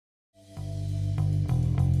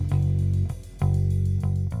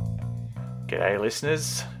G'day,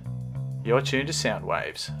 listeners. You're tuned to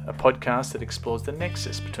Soundwaves, a podcast that explores the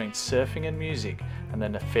nexus between surfing and music and the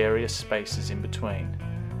nefarious spaces in between.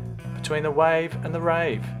 Between the wave and the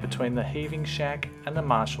rave, between the heaving shack and the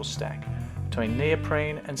Marshall stack, between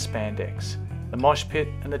neoprene and spandex, the mosh pit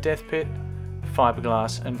and the death pit,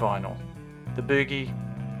 fiberglass and vinyl, the boogie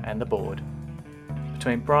and the board,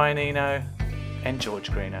 between Brian Eno and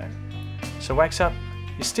George Greeno. So wax up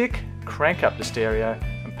your stick, crank up the stereo,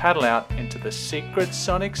 and paddle out into the secret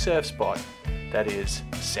sonic surf spot that is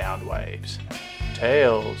Soundwaves.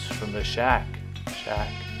 Tales from the shack,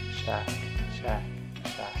 shack, shack, shack,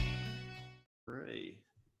 shack. Three.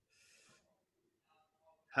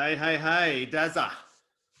 Hey, Dazza.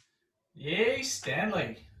 Yay,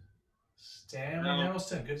 Stanley. Stanley Um,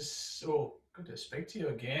 Nelson. Good to speak to you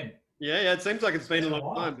again. Yeah. It seems like it's been a Been a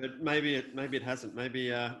long while. time, but maybe it hasn't.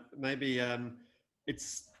 Maybe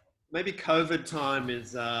it's maybe COVID time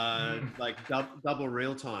is like double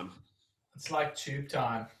real time. It's like tube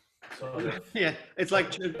time, sort of. Yeah, it's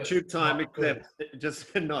like But tube time, not good. except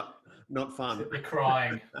just not fun. You're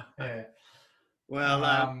crying. Yeah. Well,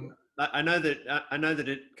 I know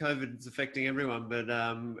that COVID is affecting everyone, but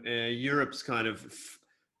Europe's kind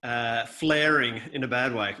of flaring in a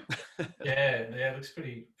bad way. Yeah, it looks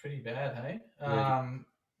pretty bad, hey? Yeah.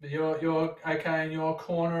 But you're okay in your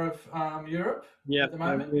corner of Europe Yeah, at the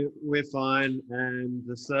moment? we're fine, and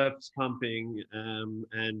the surf's pumping, and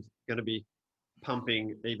going to be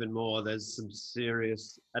pumping even more. There's some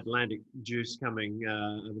serious Atlantic juice coming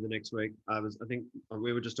over the next week. I think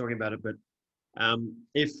we were just talking about it, but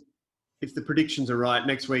if the predictions are right,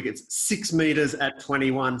 next week it's 6 meters at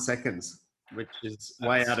 21 seconds, which is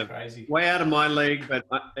That's crazy. way out of my league, but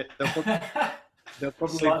they'll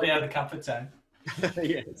probably Slightly out of the comfort zone.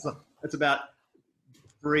 yeah, it's about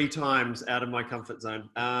 3 times out of my comfort zone.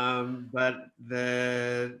 But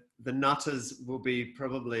the nutters will be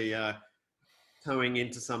probably towing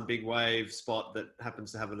into some big wave spot that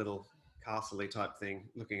happens to have a little castle-y type thing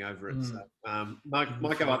looking over it. So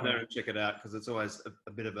might go up there and check it out, because it's always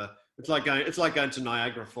a bit of a. It's like going to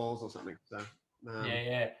Niagara Falls or something. So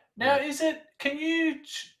Yeah. Now, can you?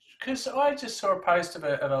 Because I just saw a post of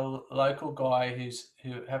a local guy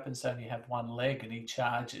who happens to only have one leg and he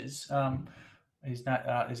charges. He's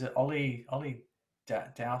not. Is it Ollie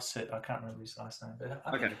Dowsett? I can't remember his last name, but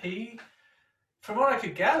I think he, from what I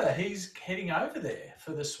could gather, he's heading over there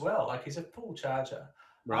for the swell. Like, he's a full charger.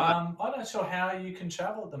 Right. I'm not sure how you can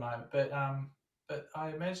travel at the moment, but I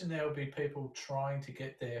imagine there will be people trying to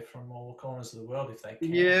get there from all corners of the world if they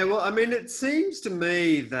can. Yeah, well, I mean, it seems to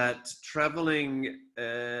me that traveling,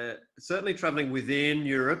 certainly traveling within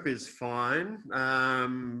Europe, is fine. I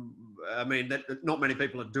mean, that not many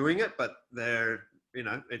people are doing it, but you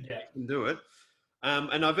can do it.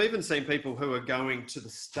 And I've even seen people who are going to the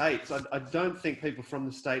States. I don't think people from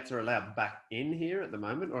the States are allowed back in here at the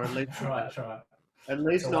moment, or at least right. At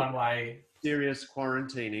least so not one way. Serious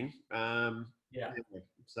quarantining. Yeah.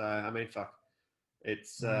 So I mean, fuck.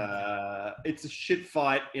 It's a shit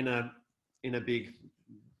fight in a big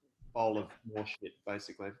bowl of more shit,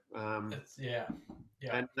 basically. Yeah.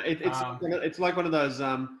 And it's like one of those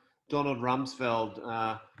Donald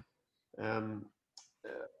Rumsfeld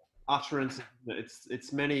utterances.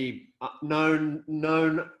 It's many known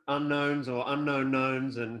unknowns or unknown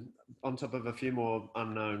knowns, and on top of a few more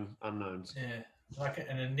unknown unknowns. Yeah, like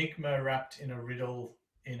an enigma wrapped in a riddle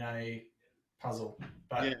in a puzzle,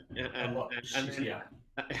 but a lot shittier.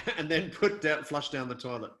 And then flush down the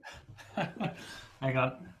toilet. Hang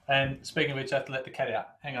on. And speaking of which, I have to let the cat out.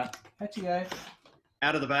 Hang on. Out you go.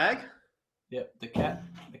 Out of the bag? Yep, the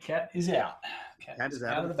cat is out. Cat is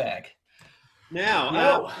out of the bag.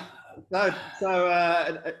 Now,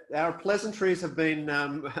 our pleasantries have been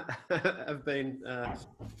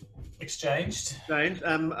exchanged.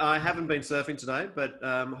 I haven't been surfing today, but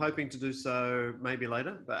hoping to do so maybe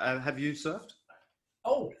later. But have you surfed?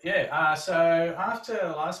 Oh yeah. So after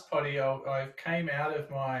last potty, I came out of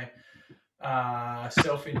my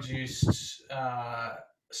self-induced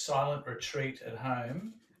silent retreat at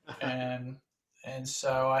home, and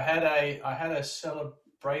so I had a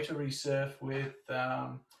celebratory surf with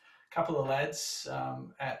a couple of lads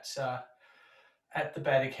at the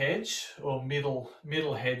Baddock Hedge, or middle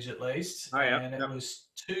hedge at least. Oh, yeah. And it was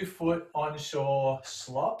 2 foot onshore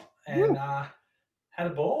slop, and had a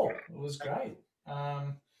ball. It was great.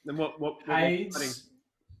 Then what AIDS.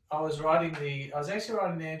 I was actually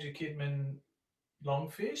riding the Andrew Kidman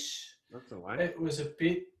Longfish. That's the way. It was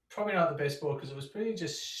probably not the best board, because it was pretty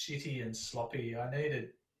just shitty and sloppy.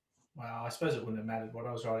 I suppose it wouldn't have mattered what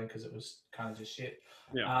I was riding, because it was kind of just shit.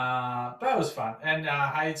 Yeah. But it was fun. And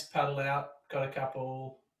Hayes paddled out, got a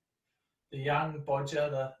couple young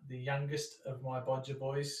bodger, the youngest of my bodger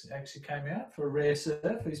boys, actually came out for a rare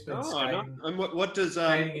surf. He's been skating, and what does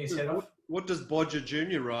skating his head off. what does Bodger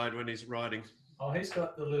Junior ride when he's riding? Oh, he's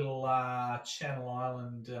got the little Channel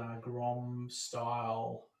Island Grom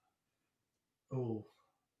style. Ooh,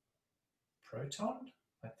 Proton,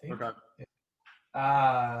 I think. Okay.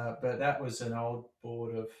 But that was an old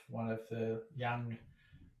board of one of the young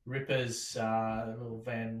rippers, little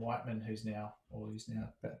Van Whiteman, who's now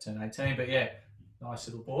about to turn 18. But yeah, nice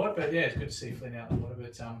little board. But yeah, it's good to see Flynn out in the water.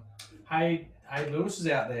 But Hayden Lewis was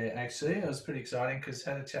out there actually. It was pretty exciting because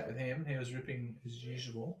I had a chat with him. He was ripping as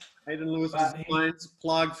usual. Hayden Lewis Designs,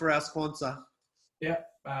 plug for our sponsor. Yep,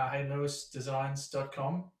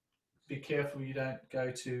 HaydenLewisDesigns.com. Be careful you don't go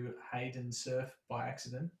to Hayden Surf by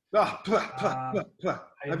accident. Have you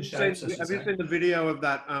seen the video of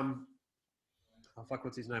that?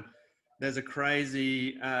 What's his name? There's a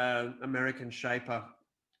crazy American shaper,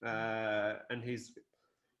 and he's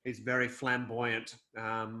very flamboyant,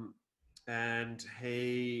 and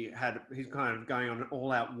he's kind of going on an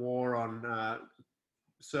all-out war on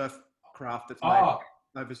surf craft that's made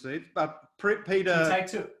overseas.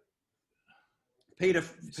 Peter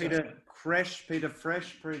Fresh.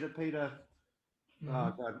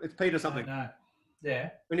 Oh God, it's Peter something. No.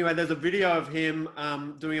 Yeah. Anyway, there's a video of him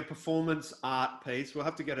doing a performance art piece. We'll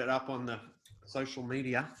have to get it up on the social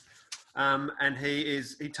media. And he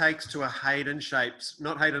takes to a Hayden shapes,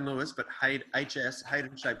 not Hayden Lewis, but Hayden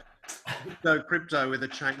shaped crypto with a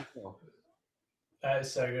chainsaw. That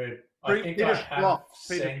is so good. I think I have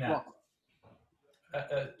seen that.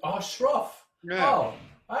 Schroff. Yeah. Oh,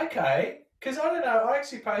 okay. Because I don't know. I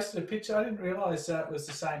actually posted a picture. I didn't realise that was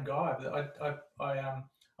the same guy. But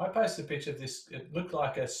I posted a picture of this. It looked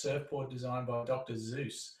like a surfboard designed by Dr.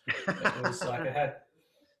 Zeus. It was like it had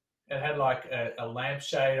like a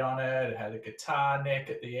lampshade on it. It had a guitar neck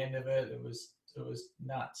at the end of it. It was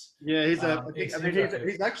nuts. Yeah, he's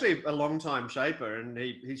actually a long time shaper, and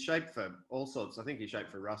he's shaped for all sorts. I think he shaped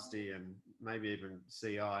for Rusty and maybe even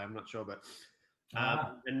CI. I'm not sure, but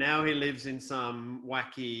and now he lives in some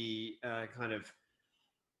wacky kind of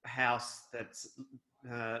house that's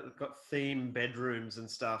got theme bedrooms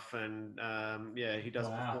and stuff, and he does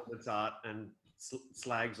performance art and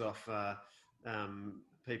slags off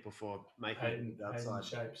people for making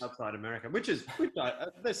outside America, which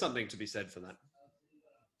there's something to be said for that.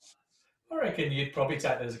 I reckon you'd probably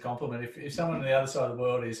take that as a compliment if someone on the other side of the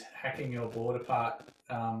world is hacking your board apart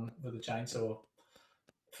with a chainsaw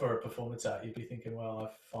for a performance art. You'd be thinking, well,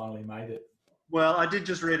 I've finally made it. Well, I did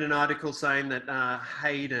just read an article saying that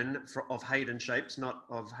Hayden of Hayden Shapes, not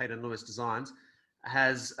of Hayden Lewis Designs,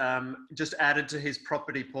 has just added to his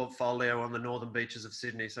property portfolio on the northern beaches of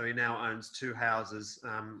Sydney. So he now owns 2 houses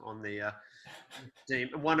on the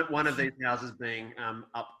one of these houses being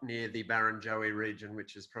up near the Barrenjoey region,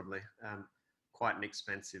 which is probably quite an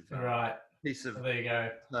expensive piece of. Well, there you go.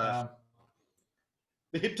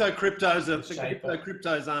 The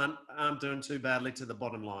cryptos aren't doing too badly to the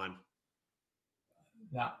bottom line.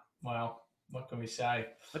 No, well, what can we say?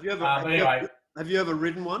 Have you ever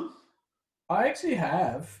ridden one? I actually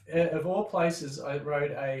have. Of all places, I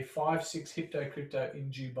rode a 5.6 Hypto in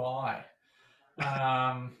Dubai.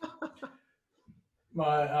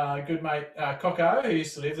 My good mate Coco, who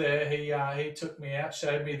used to live there, he took me out,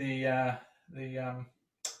 showed me the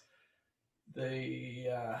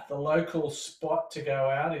local spot to go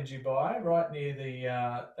out in Dubai, right near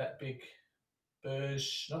that big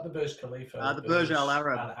Burj, not the Burj Khalifa, the Burj Al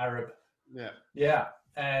Arab. Yeah,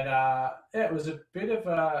 and it was a bit of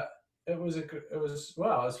a. It was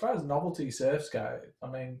well, as far as novelty surfs go, I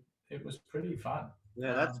mean, it was pretty fun.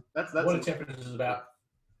 Yeah, that's water temperature is about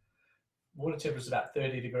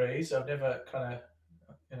 30 degrees. I've never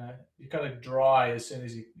you kind of dry as soon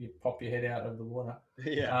as you pop your head out of the water.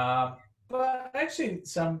 Yeah. But actually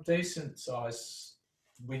some decent size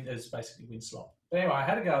wind is basically wind slop. But anyway, I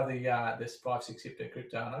had to go with this 5.6 Hypto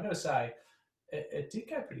Crypto, and I've got to say, it did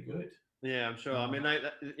go pretty good. Yeah, I'm sure. I mean,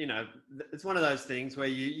 it's one of those things where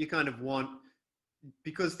you kind of want,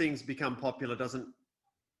 because things become popular,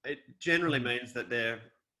 it generally means that they're,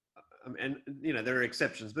 and there are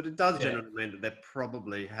exceptions, but it does generally mean that they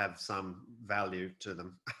probably have some value to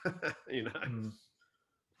them,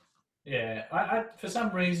 Yeah, I for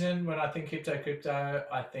some reason, when I think Hypto Crypto,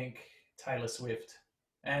 I think Taylor Swift.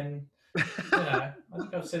 And, I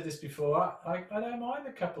think I've said this before, I don't mind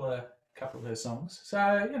a couple of her songs. So,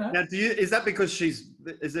 Now, is that because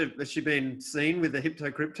has she been seen with the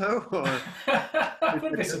Hypto Crypto? Or I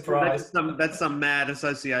wouldn't be surprised. That's some mad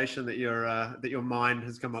association that your mind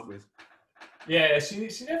has come up with. Yeah, she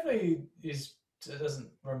definitely doesn't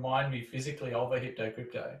remind me physically of a Hypto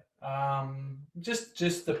Crypto.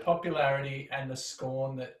 Just the popularity and the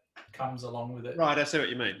scorn that comes along with it. Right, I see what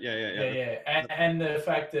you mean. Yeah. And the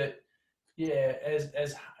fact that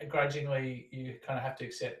as grudgingly you kind of have to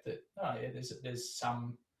accept that there's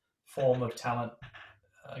some form of talent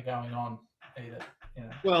going on either.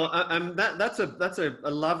 Well, that's a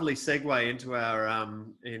lovely segue into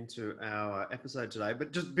our episode today.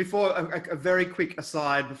 But just before a very quick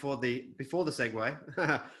aside before the segue,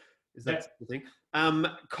 is that the thing?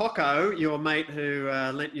 Coco, your mate who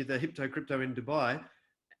lent you the Hypto Crypto in Dubai,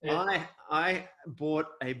 I bought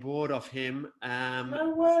a board off him.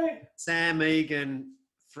 No way. Sam Egan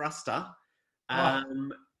Thruster.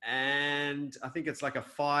 And I think it's like a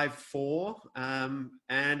 5.4,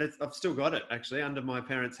 and I've still got it actually under my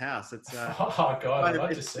parents' house. It's oh god, I'd love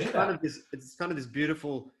to see that. It's kind of this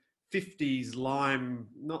beautiful 50s lime,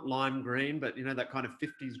 not lime green, but that kind of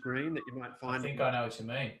 50s green that you might find. I think I know what you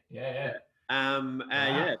mean. Yeah.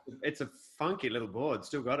 Yeah, it's a funky little board.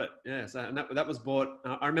 Still got it. Yeah. So and that was bought.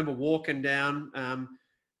 I remember walking down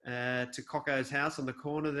to Coco's house on the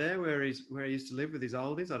corner there, where he used to live with his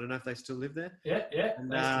oldies. I don't know if they still live there. Yeah.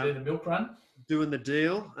 And, they used to do the milk run. Doing the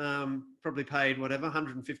deal. Probably paid whatever,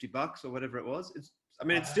 $150 or whatever it was. It's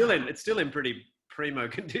still in pretty primo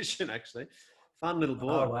condition actually. Fun little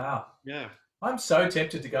board. Oh wow. Yeah. I'm so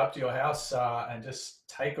tempted to go up to your house and just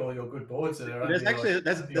take all your good boards that are under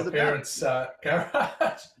your parents'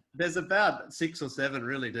 garage. There's about 6 or 7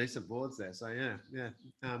 really decent boards there. So yeah.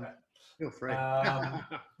 Feel free.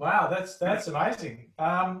 Wow, that's amazing.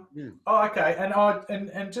 Oh, okay.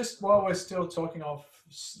 And just while we're still talking of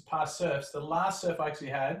past surfs, the last surf I actually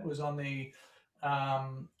had was on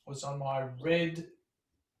my red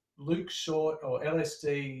Luke Short or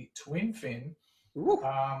LSD twin fin,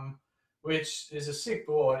 which is a sick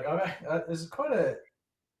board. There's quite a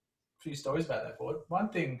few stories about that board. One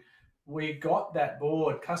thing, we got that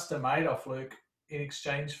board custom made off Luke in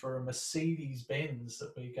exchange for a Mercedes Benz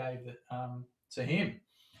that we gave to him.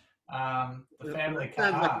 The family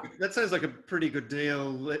car. That sounds like a pretty good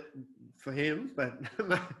deal for him, but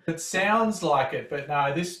it sounds like it. But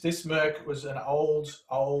no, this Merc was an old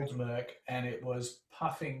Merc, and it was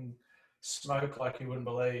puffing smoke like you wouldn't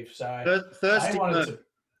believe. So thirsty.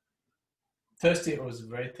 It was a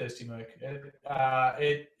very thirsty Merc.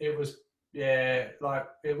 It was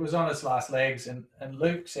it was on its last legs, and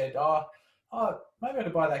Luke said, "Oh, maybe I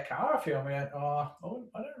could buy that car off you." I went, I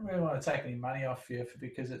don't really want to take any money off you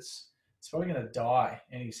because it's probably going to die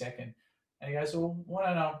any second. And he goes, "Well, why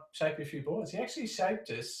don't I shape you a few boards?" He actually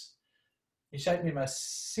shaped us. He shaped me my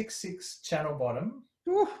 6.6 channel bottom,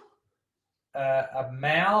 a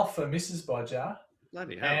Mal for Mrs. Bodger,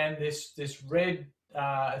 bloody hell, and this red.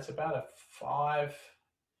 It's about a 5.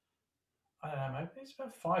 I don't know, maybe it's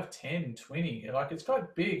about 5'10", 20. Like it's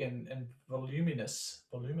quite big and voluminous.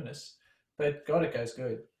 But God, it goes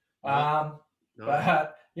good. No.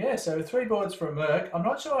 But yeah, so 3 boards for a Merc. I'm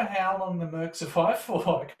not sure how long the Merc survived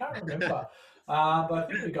for. I can't remember. But I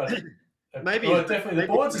think we got it. Definitely the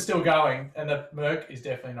boards are still going, and the Merc is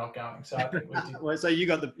definitely not going. So I think we did. Well, so you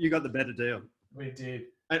got the better deal. We did.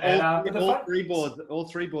 And all 3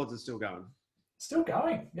 boards are still going. Still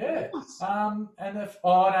going, yeah. And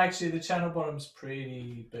actually the channel bottom's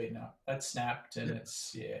pretty beaten up. That snapped and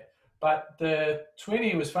it's But the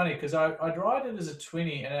 20 was funny because I'd ride it as a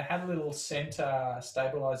 20 and it had a little center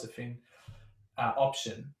stabilizer fin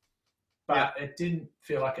option, but it didn't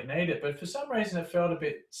feel like it needed it. But for some reason it felt a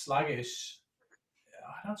bit sluggish.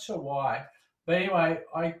 I'm not sure why. But anyway,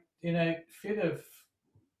 in a fit of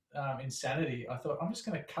insanity, I thought I'm just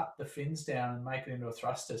going to cut the fins down and make it into a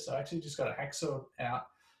thruster. So I actually just got a hacksaw out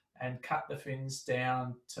and cut the fins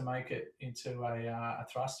down to make it into a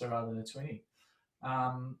thruster rather than a 20.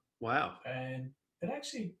 Wow! And it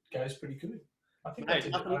actually goes pretty good. I think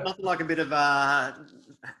nothing like a bit of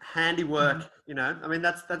handiwork, I mean,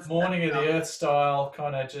 that's morning of the earth style,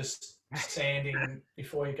 kind of just sanding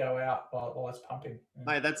before you go out while it's pumping.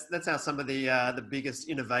 Mate, that's how some of the biggest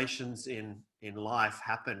innovations in life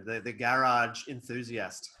happen. The garage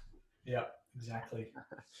enthusiast. Yeah, exactly.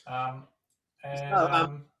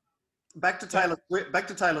 Back to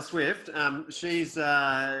Taylor Swift. She's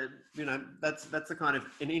that's a kind of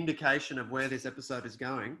an indication of where this episode is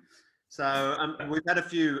going. So we've had a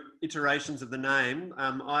few iterations of the name.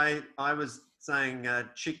 I was saying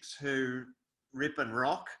chicks who rip and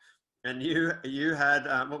rock, and you had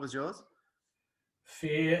what was yours?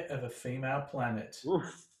 Fear of a Female Planet.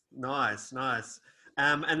 Oof, nice.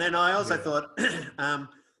 And then I also thought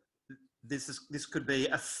this could be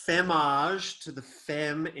a femage to the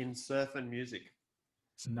femme in surf and music.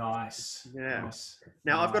 Nice. Yeah. Nice.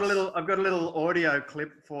 Now I've got Nice. a little audio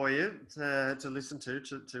clip for you to listen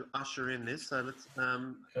to usher in this. So let's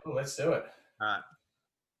Cool, let's do it. all right.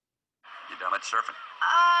 You done it surfing?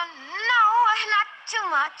 No, not too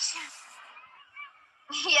much.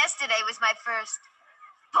 Yesterday was my first.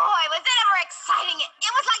 Boy, was it ever exciting.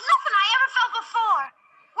 It was like nothing I ever felt before.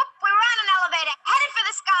 Whoop, we were on an elevator, headed for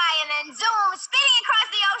the sky, and then zoom, speeding across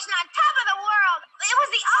the ocean on top of the world. It was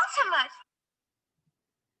the ultimate.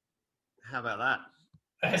 How about that?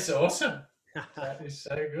 That's awesome. That is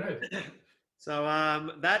so good. So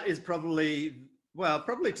that is probably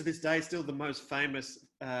to this day still the most famous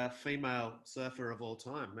female surfer of all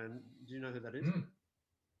time. And do you know who that is?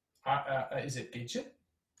 Is it Gidget?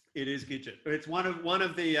 It is Gidget. It's one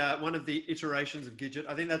of the iterations of Gidget.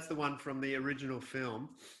 I think that's the one from the original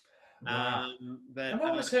film. Wow. But, And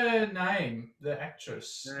what was her name, the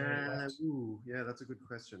actress? Yeah, that's a good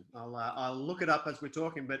question. I'll look it up as we're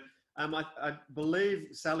talking. But I believe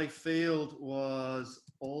Sally Field was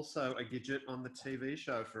also a Gidget on the TV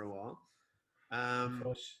show for a while.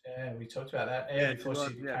 We talked about that. Before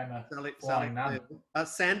she became a flying nun.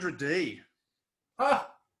 Sandra Dee. Oh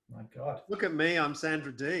my God! Look at me, I'm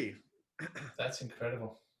Sandra Dee. That's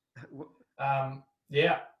incredible.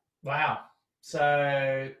 Yeah. Wow.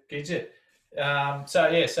 So Gidget. So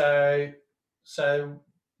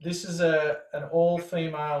this is an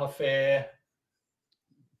all-female affair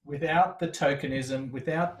without the tokenism,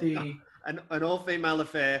 without the an all-female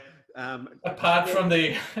affair. Apart from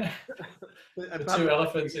the two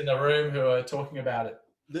elephants in the room who are talking about it.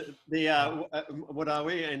 What are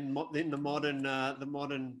we in the modern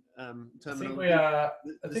terminology? I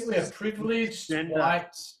think we are privileged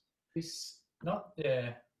white.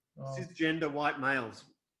 Cisgender white males.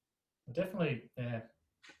 Definitely, yeah.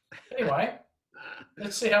 Anyway,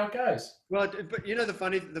 let's see how it goes. Well, but you know the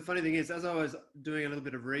funny thing is, as I was doing a little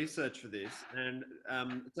bit of research for this, and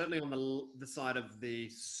certainly on the side of the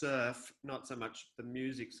surf, not so much the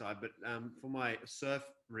music side, but for my surf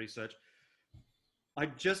research, I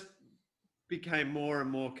just became more and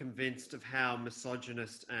more convinced of how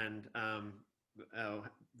misogynist and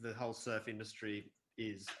the whole surf industry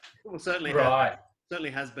is. Well, certainly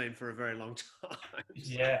has been for a very long time.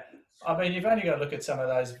 Yeah, I mean, you've only got to look at some of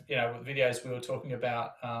those, videos we were talking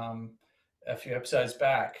about a few episodes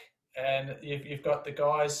back, and you've got the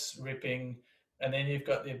guys ripping, and then you've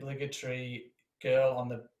got the obligatory girl on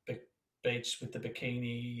the beach with the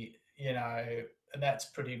bikini, and that's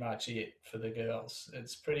pretty much it for the girls.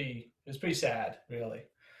 It's pretty sad, really.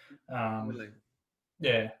 Really?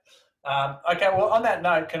 Yeah. Okay. Well, on that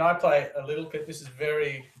note, can I play a little bit? This is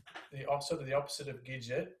sort of the opposite of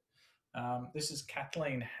Gidget. This is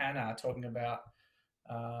Kathleen Hanna talking about.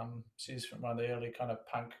 She's from one of the early kind of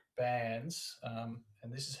punk bands,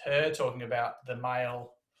 and this is her talking about the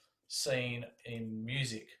male scene in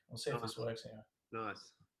music. We'll see if this works here.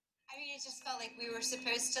 Nice. I mean, it just felt like we were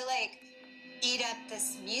supposed to eat up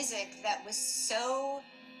this music that was so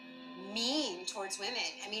mean towards women.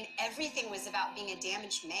 I mean, everything was about being a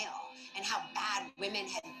damaged male and how bad women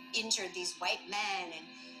had injured these white men and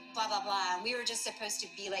blah, blah, blah. And we were just supposed to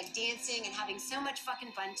be dancing and having so much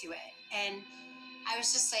fucking fun to it. And I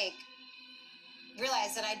was just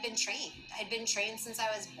realized that I'd been trained. I'd been trained since I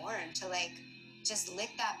was born to just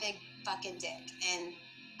lick that big fucking dick. And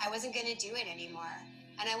I wasn't going to do it anymore.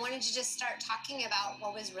 And I wanted to just start talking about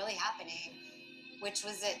what was really happening, which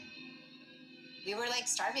was that we were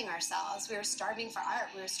starving ourselves. We were starving for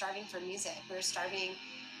art. We were starving for music. We were starving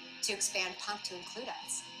to expand punk to include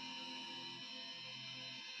us.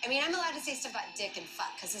 I mean, I'm allowed to say stuff about dick and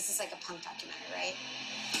fuck because this is a punk documentary, right?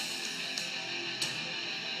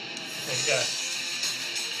 There you go.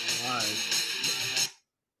 Nice.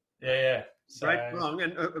 Yeah. So, great song.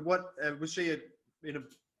 And what was she in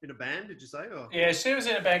a band? Did you say? Or? Yeah, she was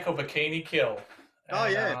in a band called Bikini Kill. Oh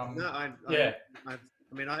yeah. I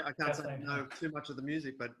can't say Kathleen. know too much of the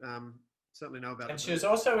music, but certainly know about it. And she was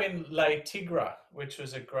also in Le Tigre, which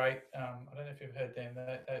was a great, I don't know if you've heard them.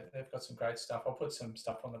 They've got some great stuff. I'll put some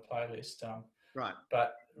stuff on the playlist. Right.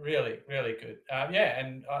 But really, really good.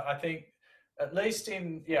 And I think at least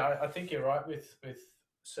I think you're right with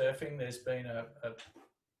surfing. There's been a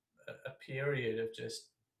period of just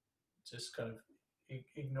kind of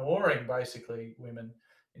ignoring basically women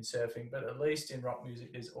in surfing, but at least in rock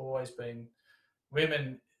music, there's always been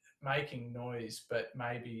women making noise, but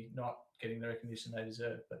maybe not getting the recognition they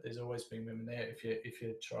deserve. But there's always been women there if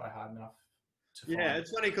you try hard enough to find. Yeah,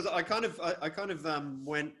 it's funny because I kind of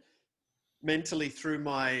went mentally through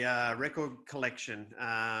my record collection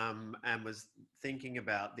and was thinking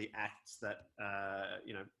about the acts that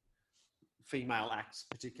female acts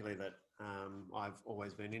particularly that I've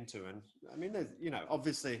always been into. And I mean, there's, you know,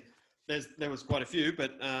 obviously there was quite a few,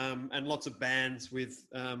 but and lots of bands with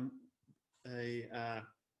a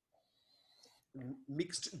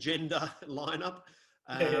mixed gender lineup.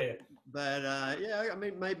 But yeah, I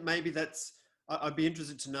mean, maybe that's. I'd be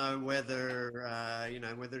interested to know whether you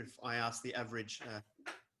know, whether if I ask the average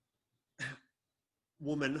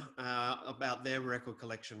woman about their record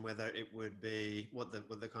collection, whether it would be what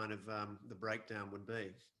the kind of the breakdown would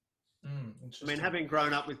be. I mean, having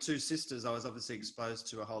grown up with two sisters, I was obviously exposed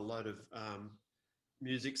to a whole load of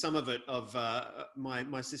music. Some of it of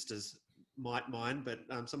my sisters might mind, but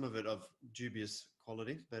some of it of dubious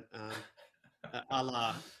quality. But a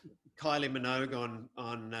la Kylie Minogue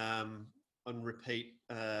on repeat,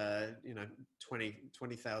 you know,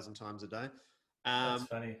 20,000 times a day. That's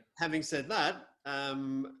funny. Having said that,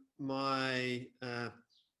 my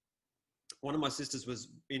one of my sisters was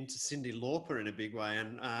into Cyndi Lauper in a big way,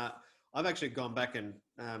 and I've actually gone back and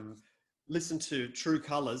listened to True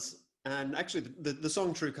Colours, and actually the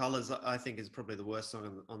song True Colours I think is probably the worst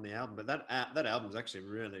song on the album, but that album is actually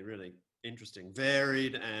really, really interesting,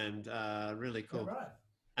 varied, and really cool. Yeah, right.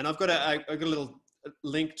 And I've got a little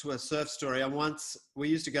link to a surf story. We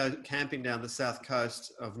used to go camping down the south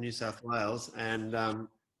coast of New South Wales, and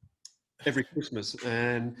every Christmas,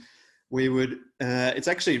 and we would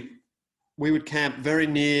we would camp very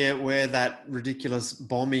near where that ridiculous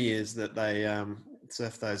bommy is that they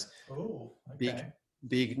surf those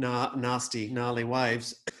big nasty gnarly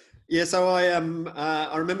waves. Yeah, so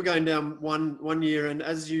I remember going down one year, and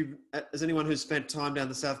as anyone who's spent time down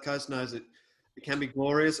the south coast knows, it can be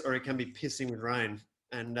glorious or it can be pissing with rain.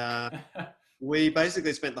 And we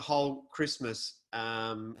basically spent the whole Christmas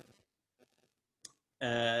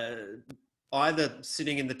either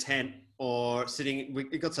sitting in the tent or sitting.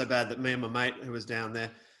 It got so bad that me and my mate who was down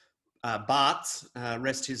there, Bart,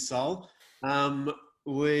 rest his soul,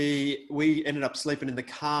 we ended up sleeping in the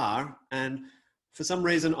car. And for some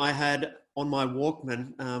reason, I had on my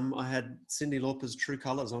Walkman, I had Cyndi Lauper's True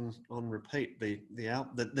Colours on repeat.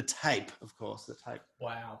 The tape, of course, the tape.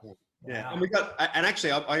 Wow. Yeah, Wow. and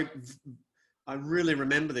actually, I really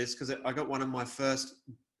remember this because I got one of my first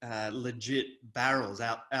legit barrels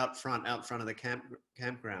out front of the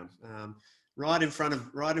campground, right in front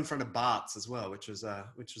of Bart's as well, which was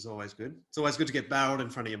always good. It's always good to get barreled in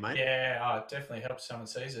front of your mate. Yeah, it definitely helps someone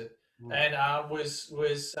sees it. And was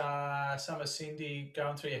some of Cyndi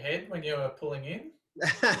going through your head when you were pulling in?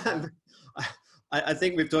 I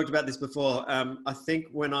think we've talked about this before. I think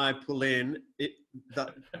when I pull in,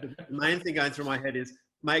 the main thing going through my head is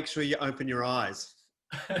make sure you open your eyes.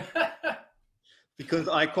 Because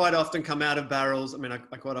I quite often come out of barrels. I mean,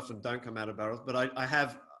 I quite often don't come out of barrels, but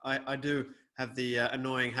I do have the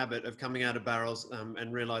annoying habit of coming out of barrels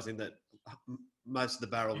and realizing that most of the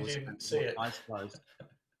barrel was eyes closed.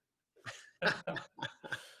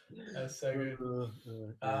 That's so good.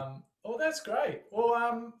 Well, that's great.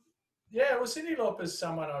 Well, yeah. Well, Cyndi Lauper's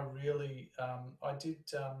someone I really. I did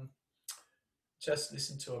just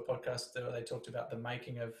listen to a podcast where they talked about the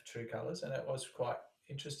making of True Colours, and that was quite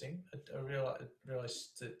interesting. I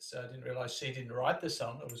realised that I didn't realise she didn't write the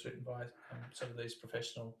song. It was written by some of these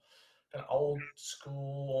professional, kind of old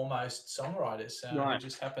school almost songwriters who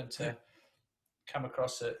just happened to come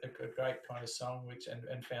across a great kind of song, which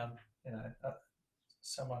and found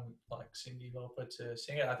someone like Cyndi Lauper to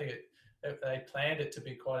sing it. I think they planned it to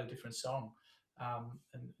be quite a different song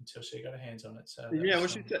until she got her hands on it. So yeah, well,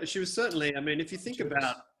 she was certainly. I mean, if you think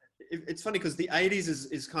about. It's funny because the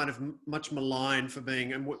 80s is kind of much maligned for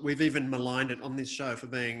being, and we've even maligned it on this show for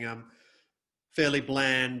being fairly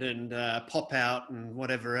bland and pop out and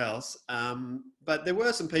whatever else. But there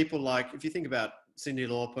were some people like, if you think about Cyndi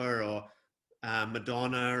Lauper or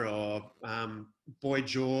Madonna or Boy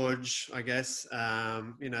George, I guess,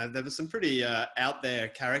 there were some pretty out there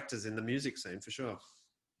characters in the music scene for sure.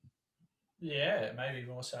 Yeah, maybe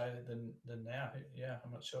more so than now. Yeah,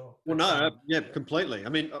 I'm not sure. Well, no, yeah, completely. I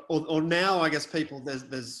mean, or now I guess people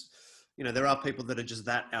there's there are people that are just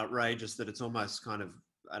that outrageous that it's almost kind of,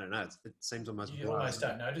 I don't know. It seems almost. You almost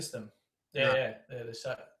don't notice them. Yeah.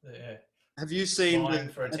 Have you seen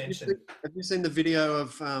for attention? Have you seen the video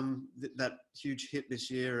of that huge hit this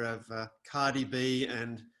year of Cardi B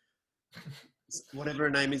and whatever her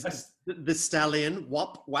name is, the Stallion,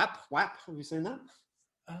 WAP? Have you seen that?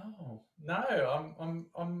 Oh no,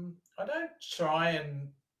 I don't try and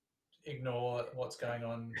ignore what's going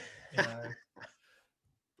on,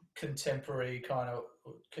 contemporary kind of,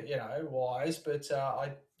 wise. But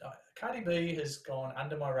Cardi B has gone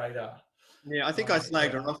under my radar. Yeah, I think I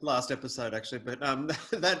slagged her off last episode actually, but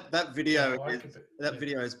that video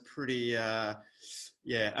video is pretty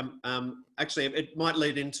Yeah. Actually, it might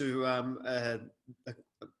lead into a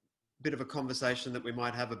bit of a conversation that we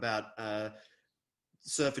might have about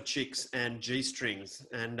surfer chicks and G-strings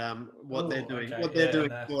and what they're doing, okay, what they're yeah, doing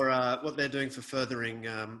no. for what they're doing for furthering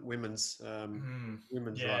women's Yeah,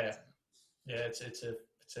 rights. yeah, it's a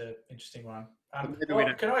interesting one. But maybe we Well,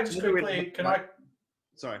 don't- can I just maybe we quickly? don't- Can I?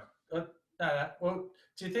 Sorry. No. Well,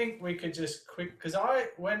 do you think we could just because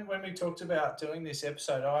when we talked about doing this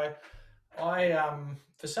episode, I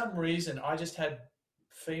for some reason I just had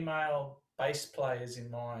female bass players in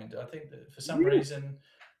mind. I think that for some reason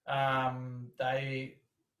they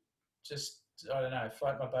just, I don't know,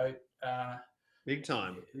 float my boat. Big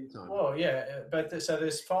time. Well, yeah, but so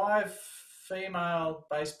there's 5 female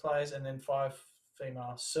bass players and then 5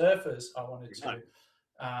 female surfers. I wanted to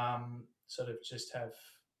sort of just have,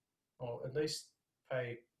 or at least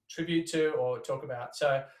pay tribute to or talk about.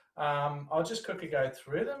 So I'll just quickly go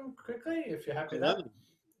through them quickly if you're happy with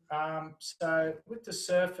that. So with the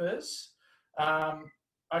surfers,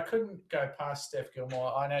 I couldn't go past Steph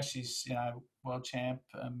Gilmore. I know she's world champ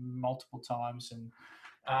multiple times, and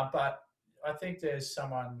but I think there's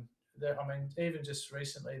someone that, I mean, even just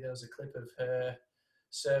recently there was a clip of her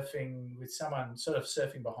surfing with someone sort of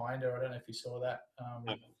surfing behind her. I don't know if you saw that.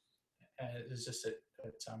 And it was just at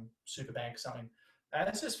Superbank or something. And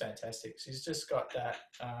it's just fantastic. She's just got that.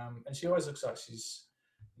 And she always looks like she's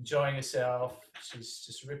enjoying herself. She's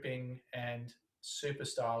just ripping and super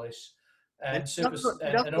stylish. And she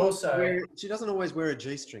doesn't always wear a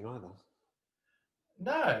G-string either.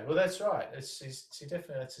 No, well, that's right. She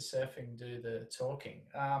definitely lets the surfing do the talking.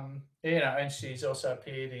 And she's also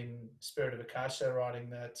appeared in Spirit of Akasha, riding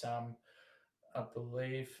that, I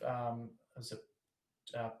believe, was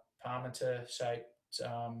a Parmenter-shaped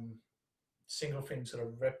single fin sort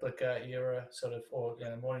of replica era, sort of, or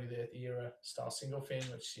Morning of the Earth era style single fin,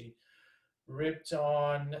 which she ripped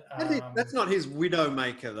on. That's not his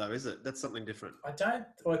Widowmaker, though, is it? That's something different. I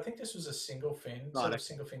think this was a single fin, sort of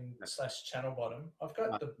single fin / channel bottom. I've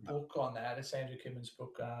got the book on that. It's Andrew Kidman's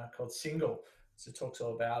book called Single. So it talks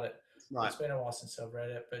all about it. Right. It's been a while since I've read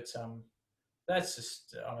it, but that's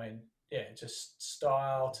just, just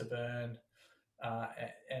style to burn.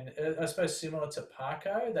 And I suppose similar to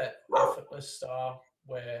Parko, that effortless style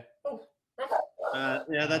where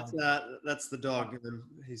that's the dog.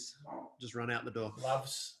 He's just run out the door.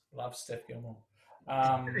 Loves Steph Gilmore.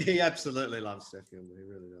 He absolutely loves Steph Gilmore. He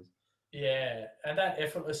really does. Yeah, and that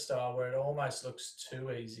effortless style where it almost looks too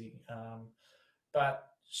easy. But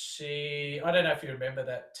I don't know if you remember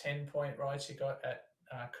that 10-point ride she got at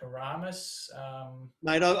Karamas.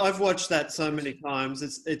 Mate, I've watched that so many times.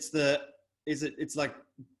 It's like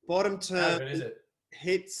bottom turn. How good is it?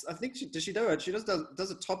 Hits. I think she do it. She does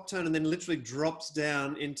a top turn and then literally drops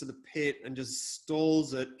down into the pit and just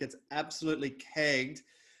stalls it. Gets absolutely kegged,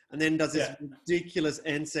 and then does this ridiculous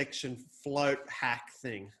end section float hack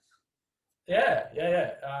thing. Yeah.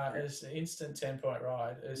 It's an instant 10-point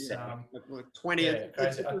ride. It's 20. Crazy.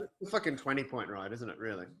 It's a fucking 20-point ride, isn't it?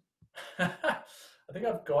 Really. I think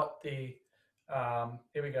I've got the.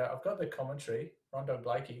 Here we go. I've got the commentary. Rondo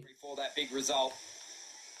Blakey. For that big result.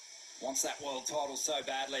 Wants that world title so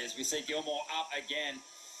badly as we see Gilmore up again.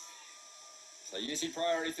 So using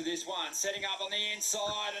priority for this one. Setting up on the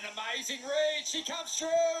inside. An amazing read. She comes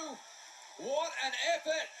through. What an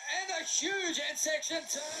effort. And a huge end section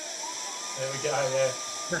turn. There we go, yeah.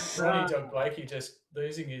 Ronnie Dog Blakey just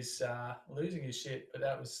losing his shit. But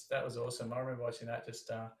that was awesome. I remember watching that, just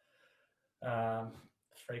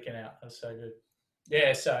freaking out. That was so good.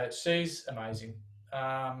 Yeah, so she's amazing.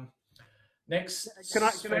 Next, can I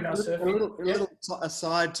a little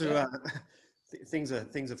aside to things are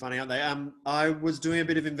funny, aren't they? I was doing a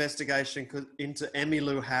bit of investigation into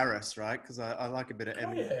Emmylou Harris, right? Because I like a bit of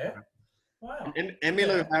Emmylou. Yeah. Wow. And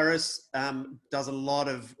Emmylou Harris did a lot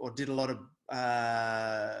of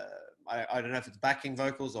I don't know if it's backing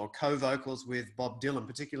vocals or co-vocals with Bob Dylan,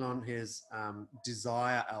 particularly on his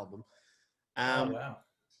Desire album. Wow.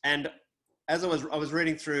 And as I was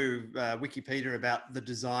reading through Wikipedia about the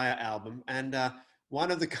Desire album, and one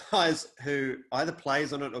of the guys who either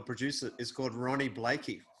plays on it or produces it is called Ronnie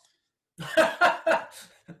Blakey.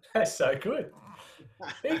 That's so good.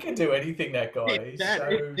 He can do anything, that guy. He's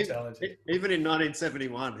so talented. Even in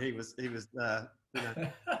 1971, he was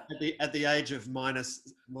at the age of minus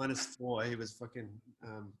 4, he was fucking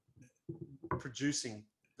producing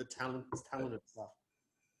the talented stuff.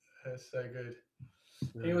 That's so good.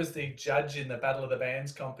 He was the judge in the Battle of the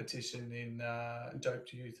Bands competition in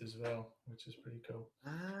Doped Youth as well, which is pretty cool.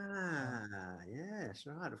 Yes,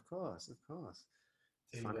 right, of course.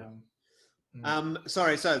 Funny.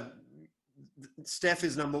 Sorry, so Steph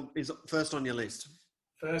is first on your list.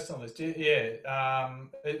 First on the list. Yeah.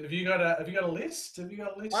 Have you got a list? Have you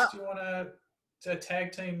got a list? Uh, Do you want a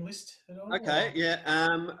tag team list at all? Okay, or- yeah.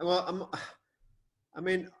 I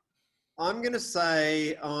mean, I'm going to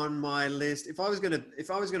say on my list, if I was going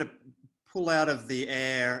to pull out of the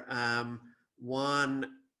air one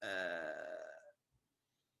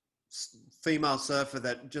female surfer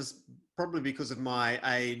that just probably because of my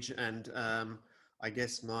age and I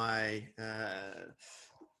guess my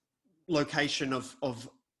location of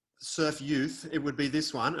surf youth, it would be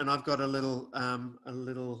this one. And I've got a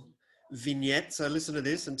little vignette. So listen to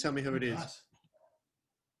this and tell me who it is. Nice.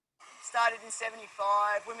 Started in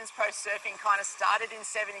 75. Women's pro surfing kind of started in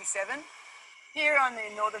 77. Here on the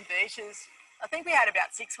northern beaches, I think we had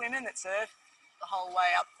about 6 women that surfed the whole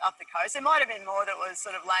way up the coast. There might have been more that was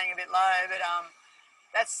sort of laying a bit low, but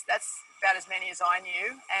that's about as many as I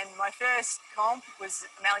knew. And my first comp was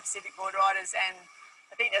Mallee Pacific Board Riders, and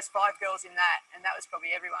I think there's 5 girls in that, and that was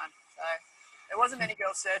probably everyone. So there wasn't many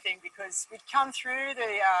girls surfing because we'd come through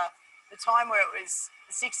the time where it was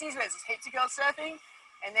the 60s, where there was heaps of girls surfing,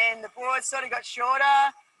 and then the boards sort of got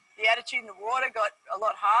shorter. The attitude in the water got a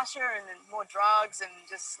lot harsher, and then more drugs and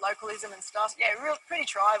just localism and stuff. Yeah, pretty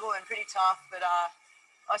tribal and pretty tough, but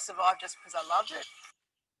I survived just because I loved it.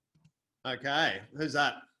 Okay, who's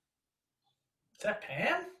that? Is that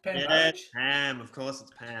Pam? Pam Yeah, Burridge? Pam. Of course,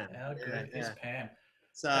 it's Pam. How good is Pam?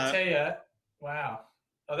 So, I tell you, wow.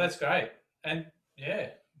 Oh, that's great. And yeah.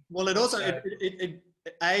 well, it also So-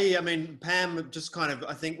 I mean, Pam just kind of.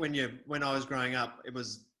 I think when I was growing up, it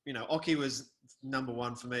was Occy was number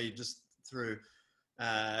one for me just through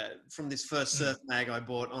from this first surf mag I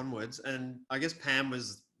bought onwards, and I guess Pam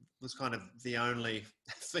was kind of the only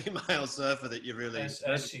female surfer that you really,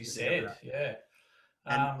 as she said, yeah.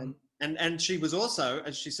 And she was also,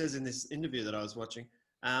 as she says in this interview that I was watching,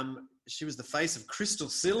 she was the face of Crystal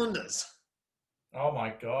Cylinders. Oh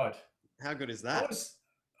my God. How good is that?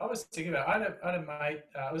 I was thinking about. I had a mate.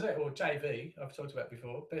 Was that or JV? I've talked about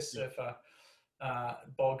before. Best surfer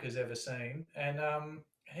Bog has ever seen, and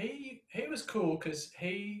he was cool because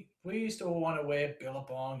we used to all want to wear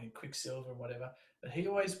Billabong and Quicksilver and whatever, but he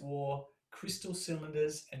always wore Crystal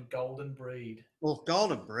Cylinders and Golden Breed. Well,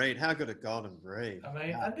 Golden Breed. How good are Golden Breed? I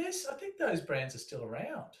mean, I think those brands are still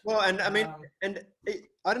around. Well, and I mean,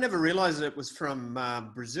 I never realised that it was from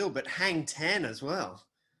Brazil, but Hang Ten as well.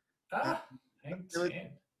 Hang 10.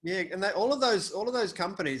 Yeah, and all of those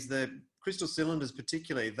companies, the Crystal Cylinders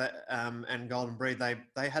particularly, that and Golden Breed,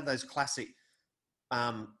 they had those classic.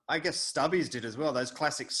 I guess Stubbies did as well. Those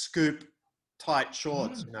classic scoop tight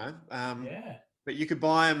shorts, Yeah. But you could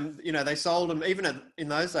buy them. They sold them even in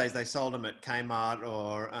those days. They sold them at Kmart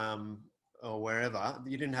or wherever.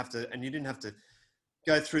 You didn't have to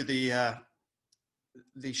go through the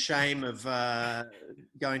shame of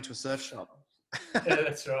going to a surf shop. Yeah,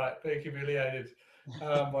 that's right. Being humiliated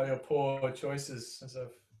by your poor choices, as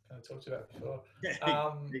I've kind of talked about before.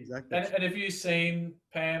 Exactly. And have you seen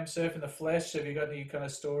Pam surf in the flesh? Have you got any kind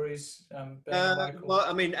of stories? Being a local? Well,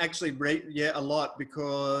 I mean, actually, a lot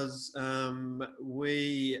because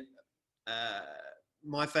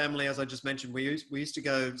my family, as I just mentioned, we used to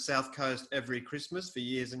go South Coast every Christmas for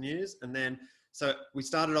years and years, and then so we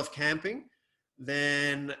started off camping.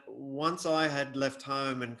 Then once I had left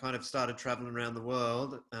home and kind of started traveling around the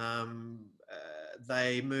world,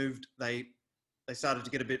 they started to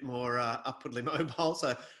get a bit more upwardly mobile.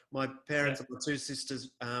 So my parents and my 2 sisters,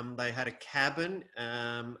 they had a cabin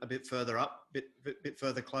a bit further up, bit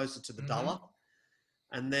further closer to the Dullah.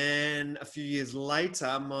 And then a few years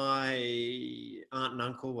later, my aunt and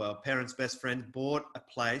uncle, well, parents' best friend, bought a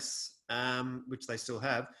place, which they still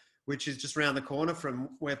have, which is just around the corner from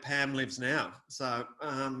where Pam lives now. So,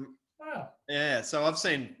 Wow. yeah, so I've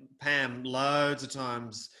seen Pam loads of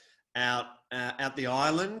times out the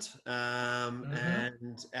island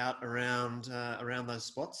and out around those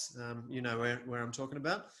spots. You know where I'm talking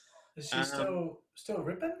about. Is she still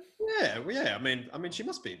ripping? Yeah, well, yeah. I mean, she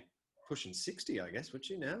must be pushing 60, I guess, would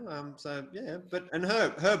she now? So yeah, and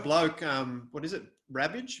her bloke, what is it,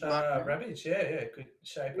 Ravage? Ravage, yeah, good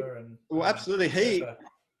shaper and. Well, absolutely. surfer.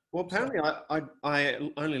 Well, apparently,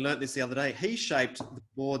 I only learnt this the other day. He shaped the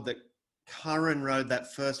board that Curran rode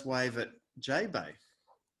that first wave at J Bay.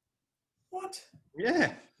 What?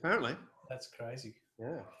 Yeah, apparently. That's crazy.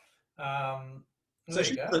 Yeah. So So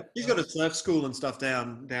she's got a surf school and stuff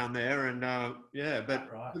down there, and yeah.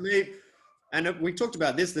 But Right. for me, and we talked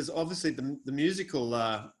about this. There's obviously the musical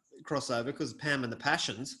crossover because Pam and the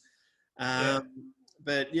Passions.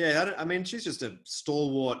 But yeah, I mean, she's just a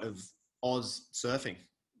stalwart of Oz surfing.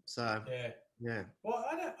 So yeah. Well,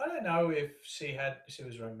 I don't know if she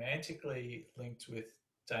was romantically linked with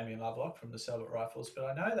Damien Lovelock from the Selbit Rifles, but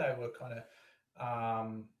I know they were kind of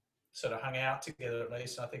sort of hung out together at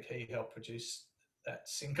least. I think he helped produce that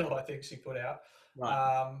single I think she put out.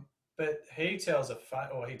 Right. But he told a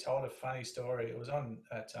funny story. It was on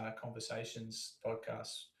at Conversations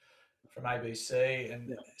podcast from ABC,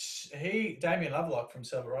 and Damien Lovelock from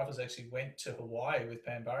Selbit Rifles actually went to Hawaii with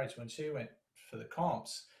Pam Burridge when she went for the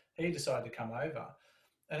comps. He decided to come over,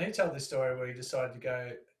 and he told this story where he decided to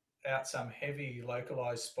go out some heavy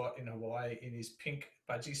localized spot in Hawaii in his pink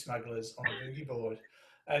budgie smugglers on a boogie board.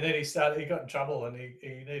 And then he got in trouble, and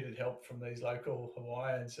he needed help from these local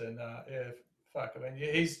Hawaiians. And fuck, I mean,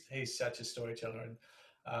 he's such a storyteller.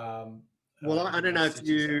 And well, I don't know if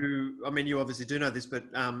you obviously do know this, but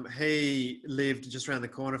he lived just around the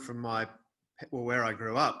corner from where I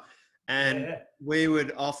grew up. And we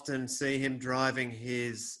would often see him driving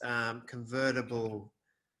his convertible,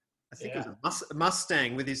 I think it was a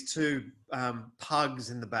Mustang with his two pugs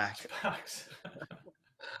in the back. Pugs.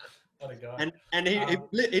 What a guy. And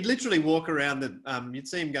he'd literally walk around you'd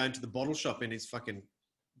see him going to the bottle shop in his fucking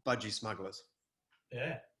budgie smugglers.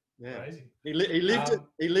 Yeah. Crazy. He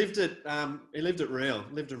lived a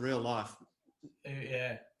real life.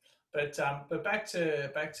 Yeah. But back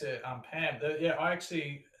to Pam.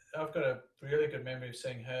 I've got a really good memory of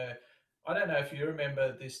seeing her. I don't know if you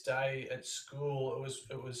remember this day at school.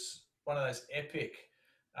 It was one of those epic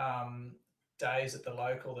days at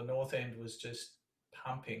the North End was just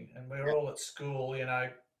pumping, and we were all at school, going,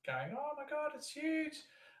 "Oh my God, it's huge!"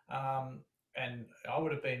 And I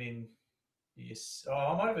would have been in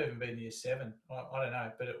I might have even been year 7. I don't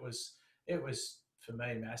know, but it was for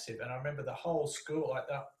me massive. And I remember the whole school,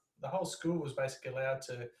 the whole school was basically allowed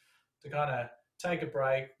to kind of take a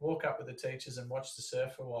break, walk up with the teachers, and watch the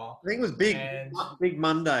surf for a while. I think it was Big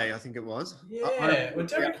Monday. I think it was. Yeah, well,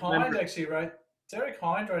 Derek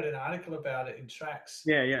Hind wrote an article about it in Tracks.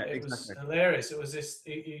 Yeah, it exactly. was hilarious. It was this.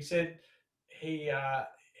 He said he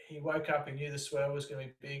woke up, he knew the swell was going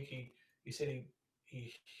to be big. He said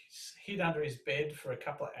he hid under his bed for a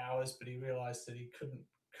couple of hours, but he realised that he couldn't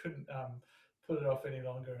put it off any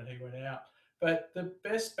longer, and he went out. But the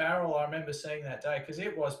best barrel I remember seeing that day, because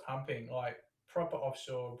it was pumping, like proper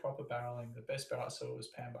offshore, proper barreling. The best barrel I saw was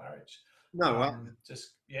Pam Burridge. No, wow.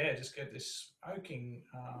 Just get this smoking,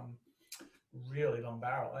 really long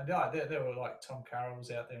barrel. And there were like Tom Carroll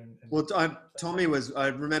was out there. I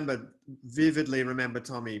vividly remember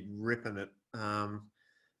Tommy ripping it.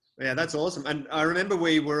 Yeah, that's awesome. And I remember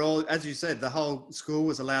we were all, as you said, the whole school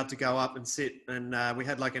was allowed to go up and sit, and we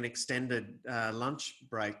had like an extended lunch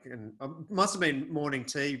break, and must have been morning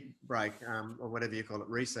tea break, or whatever you call it,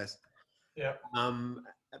 recess. Yeah.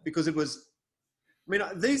 Because it was,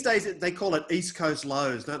 these days they call it East Coast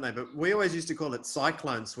lows, don't they? But we always used to call it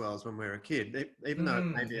cyclone swells when we were a kid, even though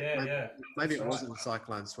maybe it wasn't a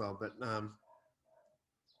cyclone swell, but.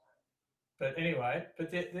 But anyway,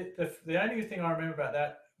 the only thing I remember about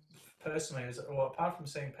that personally is, well, apart from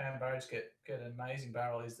seeing Pam Burridge get an amazing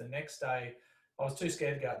barrel, is the next day. I was too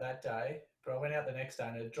scared to go out that day, but I went out the next day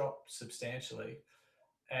and it dropped substantially.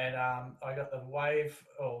 And I got the wave,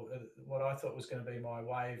 or what I thought was going to be my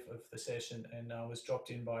wave of the session, and I was dropped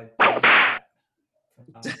in by the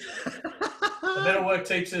metalwork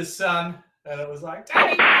teacher's son, and it was like,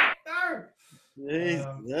 "Daddy, no!"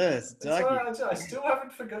 Yes, I still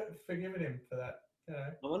haven't forgiven him for that.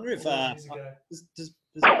 I wonder if does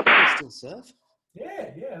he still surf?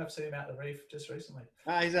 Yeah, I've seen him out the reef just recently.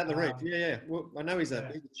 He's out the reef. Yeah. Well, I know he's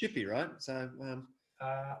a chippy, right? So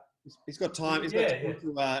he's got time. He's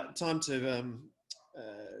got time to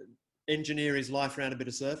engineer his life around a bit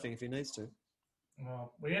of surfing if he needs to.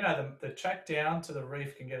 Well, the track down to the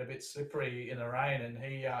reef can get a bit slippery in the rain, and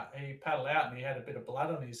he paddled out and he had a bit of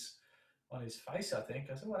blood on his face, I think.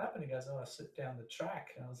 I said, "What happened?" He goes, "Oh, I slipped down the track."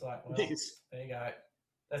 And I was like, "Well, there you go.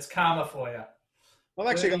 That's karma for you." I've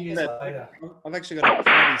actually got a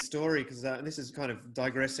funny story, because this is kind of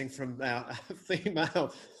digressing from our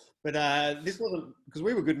female, but this wasn't, because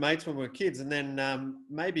we were good mates when we were kids, and then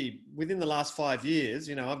maybe within the last 5 years,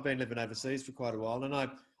 I've been living overseas for quite a while, and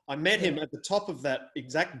I met him at the top of that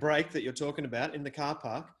exact break that you're talking about in the car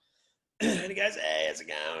park. And he goes, "Hey, how's it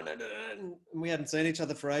going?" And we hadn't seen each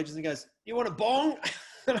other for ages. And he goes, "You want a bong?"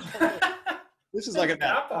 This is like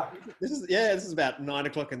this is about 9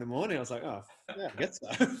 o'clock in the morning. I was like, "Oh, yeah, I guess so."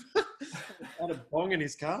 Had a bong in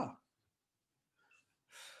his car.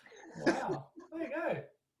 Wow, there you go.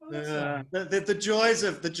 Well, the joys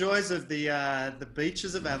of the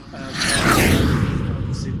beaches of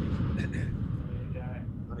Sydney. There you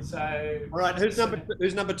go. So, all right, who's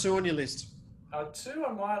number 2 on your list? 2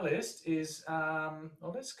 on my list is,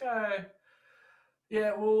 let's go.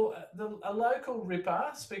 Yeah, well, a local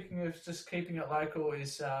ripper, speaking of just keeping it local,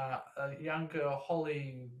 is a young girl,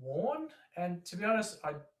 Holly Warren. And to be honest,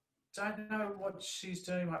 I don't know what she's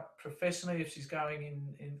doing like professionally, if she's going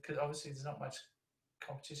in because obviously there's not much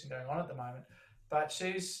competition going on at the moment. But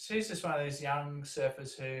she's just one of these young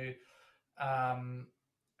surfers who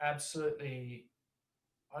absolutely,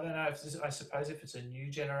 I don't know if this, I suppose if it's a new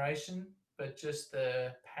generation, but just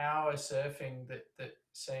the power surfing that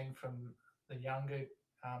seeing from the younger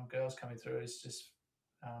girls coming through is just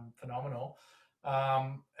phenomenal.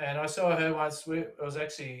 And I saw her once. I was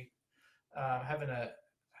actually having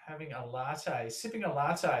a latte, sipping a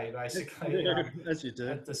latte, basically, As you do.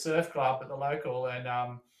 at the surf club at the local,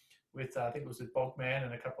 and with I think it was with Bogman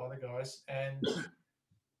and a couple other guys, and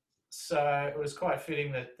so it was quite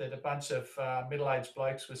fitting that a bunch of middle-aged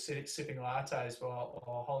blokes were sipping lattes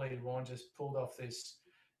while Holly Warren just pulled off this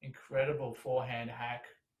incredible forehand hack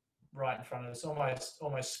right in front of us,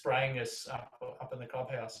 almost spraying us up in the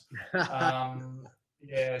clubhouse.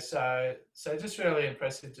 Yeah, so just really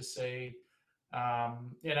impressive to see.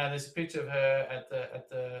 There's a picture of her at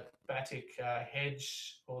the Batik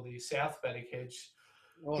hedge, or the South Batik hedge,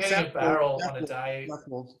 getting a barrel on a day.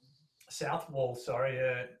 South Wall, sorry,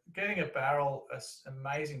 getting a barrel, an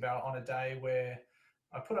amazing barrel on a day where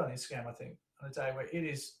I put on Instagram, I think, on a day where it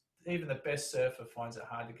is, even the best surfer finds it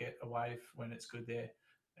hard to get a wave when it's good there.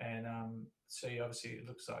 And obviously it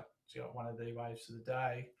looks like she got one of the waves of the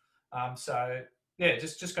day. So yeah,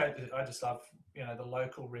 just great. I just love, the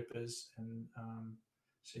local rippers, and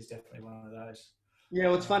she's definitely one of those. Yeah,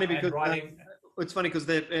 well, it's funny because writing,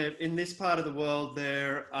 in this part of the world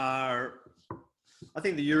there are, I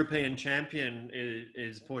think the European champion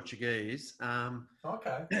is Portuguese.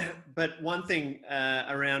 Okay. But one thing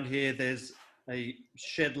around here, there's a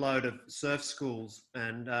shed load of surf schools,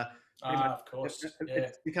 and of course,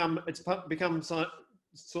 it's become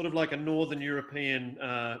sort of like a Northern European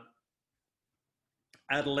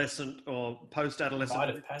adolescent or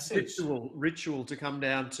post-adolescent ritual to come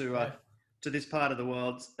down to this part of the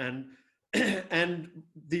world, and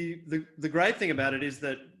the great thing about it is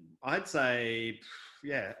that I'd say,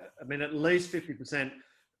 at least 50%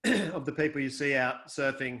 of the people you see out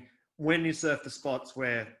surfing, when you surf the spots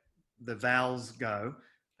where the vowels go,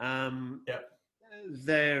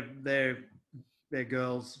 they're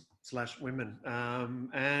girls / women,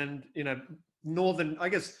 and northern. I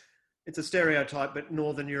guess it's a stereotype, but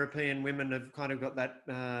Northern European women have kind of got that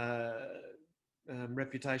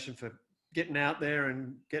reputation for getting out there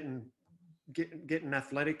and getting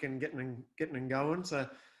athletic and getting going. So.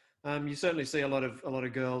 You certainly see a lot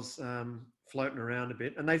of girls floating around a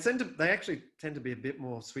bit, and they actually tend to be a bit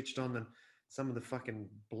more switched on than some of the fucking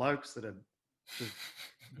blokes that are just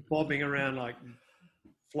bobbing around like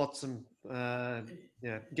flotsam,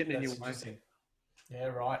 getting in your way. Yeah,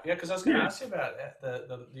 right. Yeah, because I was going to ask you about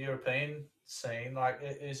the European scene. Like,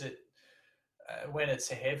 is it when it's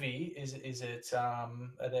heavy? Is it? Are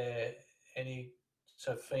there any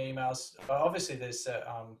sort of females? Obviously, there's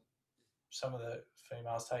some of the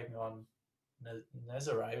females taking on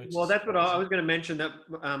Nazare. Well, that's what I was going to mention. That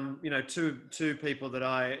two people that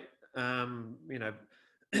I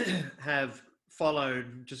have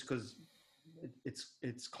followed just because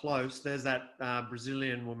it's close. There's that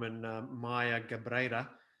Brazilian woman Maya Gabreira,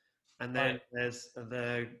 and then there's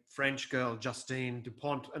the French girl Justine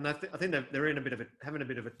Dupont, and I think they're in having a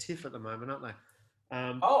bit of a tiff at the moment, aren't they?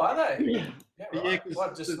 Are they? Yeah, right. Yeah,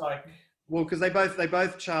 what, just like. Well, because they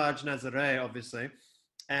both charge Nazare, obviously,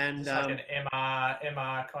 and like an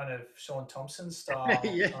MR kind of Sean Thompson style.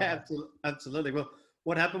 Yeah, absolutely. Well,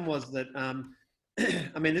 what happened was that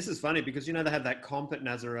I mean, this is funny because they had that comp at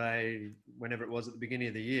Nazare whenever it was at the beginning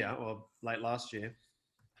of the year or late last year.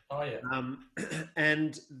 Oh yeah.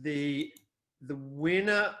 And the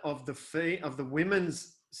winner of the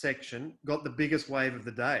women's section got the biggest wave of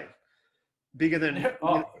the day, bigger than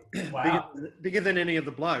wow. bigger than any of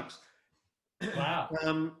the blokes. Wow.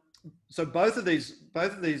 So both of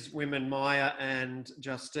these women, Maya and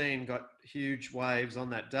Justine, got huge waves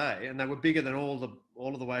on that day, and they were bigger than all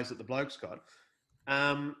of the waves that the blokes got.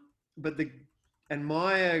 And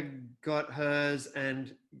Maya got hers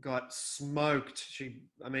and got smoked. She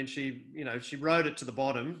rode it to the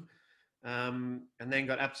bottom, and then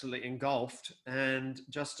got absolutely engulfed. And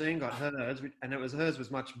Justine got hers, and hers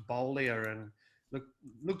was much bowlier and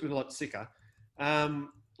looked a lot sicker.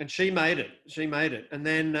 And she made it. And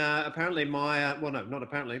then apparently Maya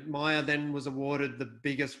then was awarded the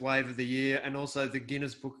biggest wave of the year and also the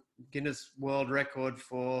Guinness World Record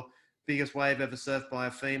for biggest wave ever surfed by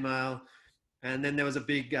a female. And then there was a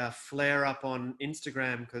big flare up on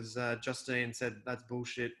Instagram because Justine said that's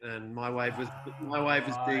bullshit, and my wave was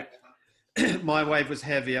Right. big. My wave was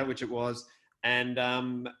heavier, which it was,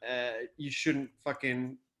 and you shouldn't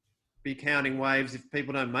fucking be counting waves if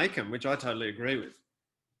people don't make them, which I totally agree with.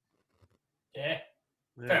 Yeah.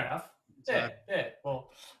 Yeah. Fair enough. So- Yeah.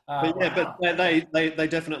 Well, But wow. they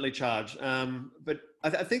definitely charge. But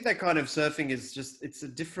I think that kind of surfing is just, it's a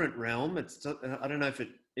different realm. I don't know if it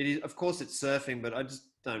is. Of course, it's surfing, but I just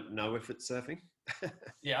don't know if it's surfing.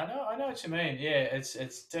 Yeah, I know what you mean. Yeah,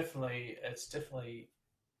 it's definitely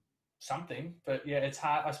something, but yeah, it's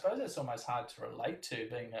hard. I suppose it's almost hard to relate to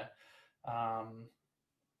being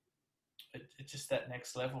it's just that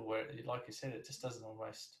next level where, like you said, it just doesn't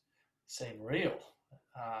almost seem real.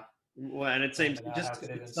 Well, and it I seems don't know how I could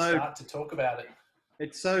even it's so start to talk about it.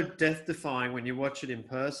 it's so death defying when you watch it in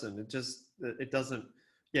person. It doesn't.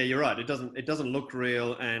 Yeah, you're right. It doesn't look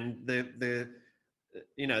real, and the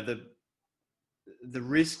you know the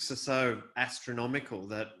risks are so astronomical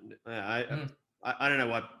that I don't know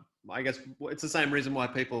why. I guess it's the same reason why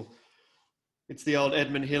people. It's the old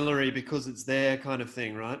Edmund Hillary because it's their kind of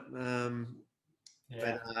thing, right? Yeah,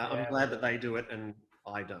 But I'm glad that they do it and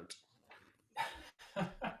I don't.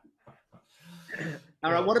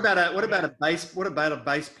 All right. What about a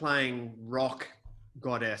bass playing rock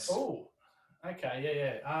goddess? Oh,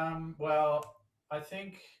 okay, yeah. Well, I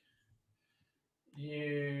think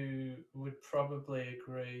you would probably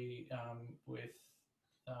agree with.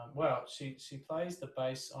 Well, she plays the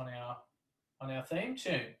bass on our theme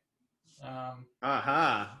tune.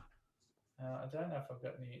 Aha. I don't know if I've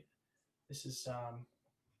got any. This is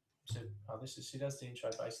she does the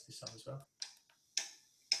intro bass to this song as well.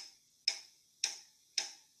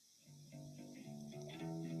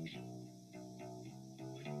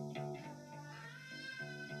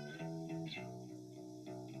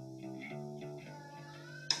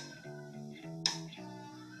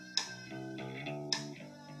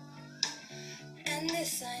 And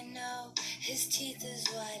this I know, his teeth as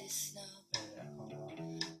white as snow. Yeah, hold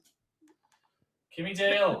on. Kimmy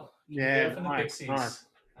Deal. Yeah, Deal from the nice, Pixies. nice.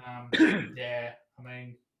 Yeah, I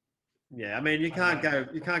mean, Yeah, I mean you can't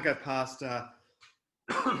go past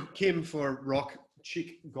Kim for rock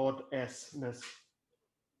chick goddessness.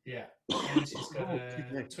 yeah. And she's got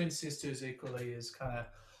her twin sisters equally as kind of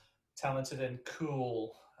talented and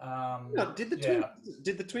cool. No, did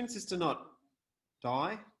the twin sister not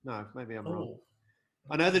die? No, maybe I'm wrong. Ooh.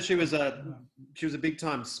 I know that she was a big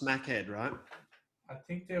time smackhead, right? I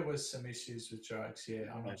think there was some issues with drugs.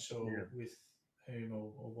 Yeah, I'm not sure with whom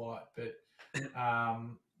or what, but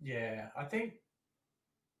yeah, I think,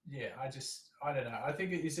 yeah, I don't know. I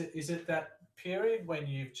think is it that period when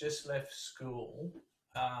you've just left school?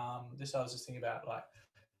 This I was just thinking about, like,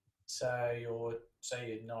 say you're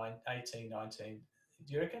 18, 19.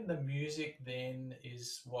 Do you reckon the music then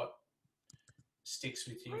is what sticks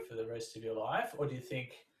with you for the rest of your life, or do you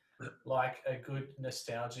think, like a good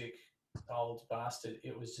nostalgic old bastard,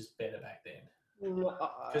 it was just better back then?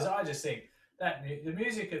 Because I just think that the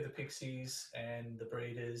music of the Pixies and the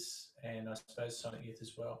Breeders, and I suppose Sonic Youth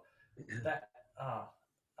as well, that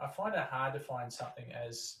I find it hard to find something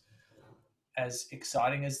as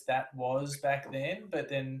exciting as that was back then. But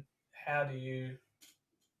then, how do you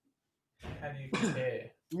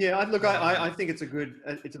compare? Yeah, I think it's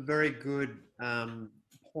a very good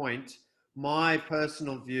point. My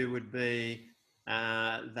personal view would be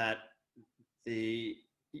that the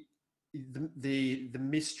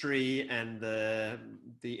mystery and the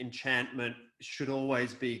enchantment should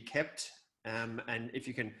always be kept. And if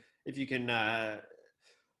you can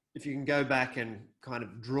go back and kind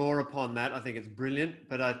of draw upon that, I think it's brilliant.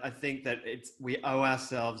 But I think that we owe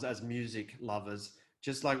ourselves as music lovers,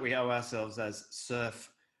 just like we owe ourselves as surf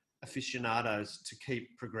aficionados, to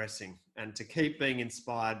keep progressing and to keep being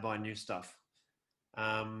inspired by new stuff.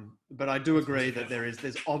 But I do agree that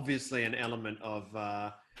there's obviously an element of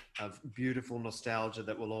beautiful nostalgia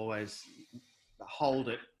that will always hold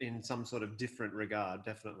it in some sort of different regard.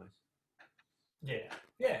 Definitely. Yeah.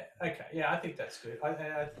 Okay. Yeah, I think that's good.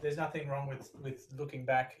 There's nothing wrong with looking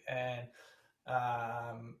back and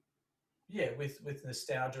with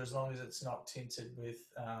nostalgia, as long as it's not tinted with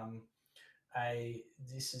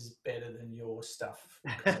this is better than your stuff.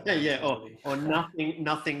 Yeah, or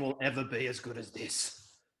nothing will ever be as good as this.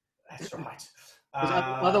 That's right.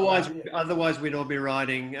 Otherwise we'd all be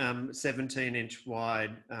riding 17-inch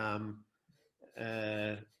wide,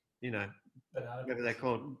 whatever they're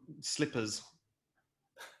called, slippers.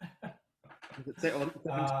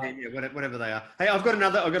 Whatever they are. Hey, I've got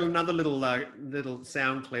another little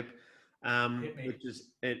sound clip, which is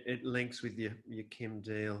it links with your Kim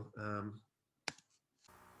Deal.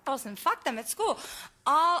 apples and fuck them at school.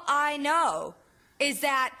 All I know is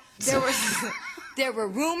that there were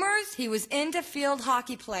rumors he was into field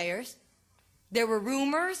hockey players. There were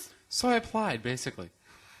rumors. So I applied, basically.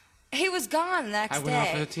 He was gone the next day. I went out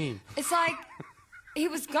for the team. It's like, he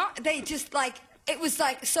was gone. They just like, it was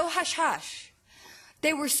like so hush-hush.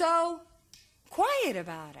 They were so quiet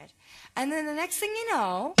about it. And then the next thing you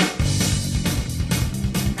know...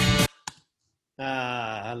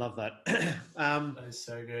 I love that. That is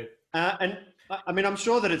so good. And I mean, I'm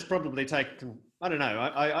sure that it's probably taken, I don't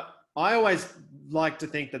know. I always like to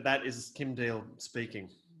think that is Kim Deal speaking.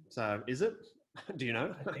 So is it? Do you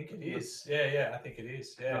know? I think it is. Yeah, I think it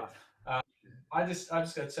is. Yeah. I just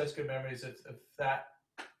got such good memories of that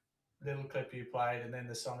little clip you played, and then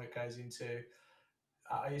the song it goes into.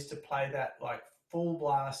 I used to play that like full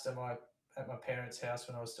blast at my parents' house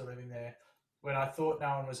when I was still living there. When I thought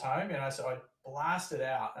no one was home, so I'd blast it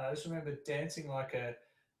out, and I just remember dancing like a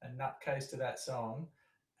nutcase to that song,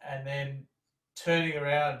 and then turning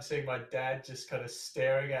around and seeing my dad just kind of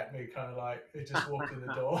staring at me, kind of like he just walked in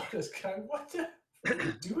the door, just going, "What are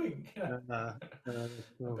you doing?"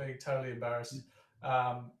 I'm being totally embarrassed.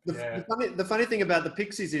 The funny thing about the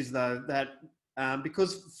Pixies is though that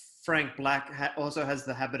because Frank Black also has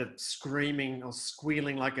the habit of screaming or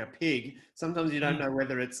squealing like a pig, sometimes you don't know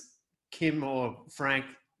whether it's Kim or Frank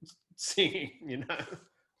singing,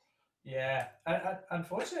 Yeah,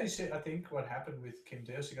 unfortunately, I think what happened with Kim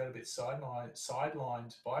Deal, she got a bit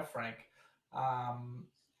sidelined by Frank,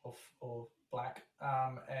 or Black,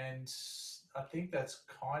 and I think that's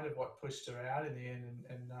kind of what pushed her out in the end,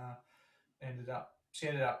 and she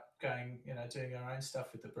ended up going, doing her own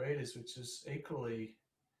stuff with the Breeders, which is equally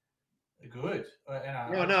good. No,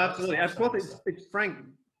 absolutely. Of course, it's Frank.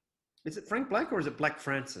 Is it Frank Black or is it Black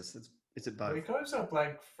Francis? Is it both? Well, he calls himself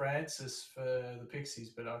Black Francis for the Pixies,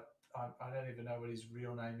 but I don't even know what his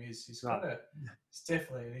real name is. He's he's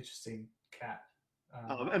definitely an interesting cat.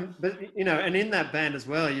 And in that band as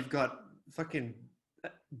well, you've got fucking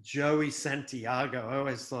Joey Santiago. I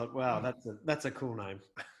always thought, wow, that's a cool name.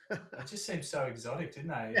 It just seems so exotic, didn't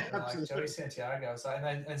they? Yeah, like Joey Santiago, it was like,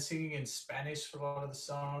 and singing in Spanish for a lot of the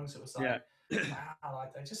songs. It was like, wow,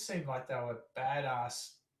 like they just seemed like they were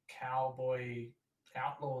badass cowboy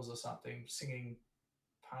outlaws or something, singing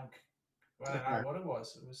punk. I don't know what it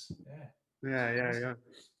was. It was, Yeah.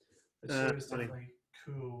 But she was definitely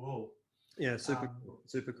cool. Yeah, super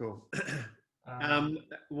cool. I've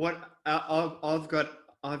got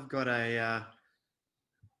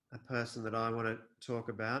a person that I want to talk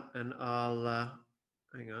about, and I'll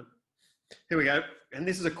hang on. Here we go. And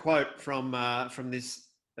this is a quote from this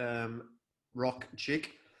rock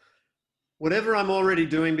chick. "Whatever I'm already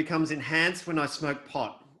doing becomes enhanced when I smoke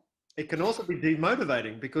pot. It can also be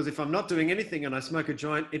demotivating because if I'm not doing anything and I smoke a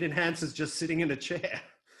joint, it enhances just sitting in a chair.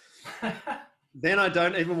 Then I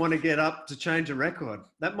don't even want to get up to change a record.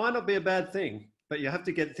 That might not be a bad thing, but you have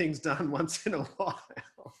to get things done once in a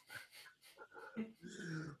while."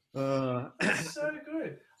 That's so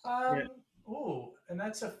good. Oh, and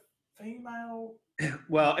that's a female.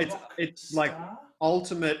 Well, it's star? like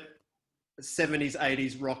ultimate 70s,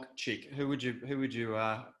 80s rock chick. Who would you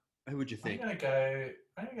think? I'm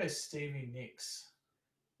gonna go Stevie Nicks.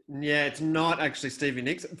 Yeah, it's not actually Stevie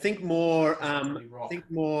Nicks. Think more.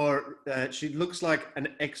 She looks like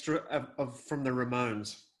an extra from the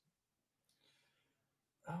Ramones.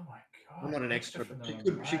 Oh my god! Well, not an extra. She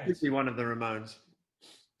could Ramones. be one of the Ramones.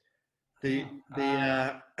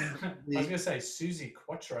 I was gonna say Susie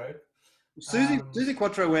Quattro. Susie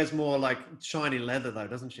Quattro wears more like shiny leather though,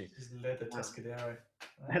 doesn't she? She's leather Tuscadero.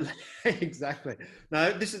 Exactly.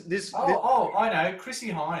 No, this. I know, Chrissy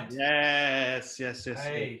Hind. Yes.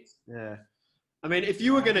 Hey. Yeah. I mean, if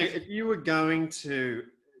you were going to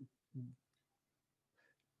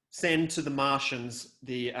send to the Martians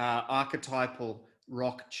the archetypal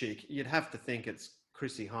rock chick, you'd have to think it's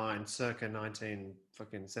Chrissy Hind, circa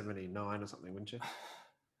 1979 or something, wouldn't you?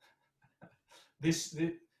 This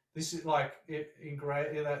is like in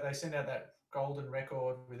great. They sent out that golden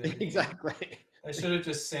record with everything. Exactly. They should have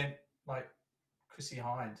just sent like Chrissy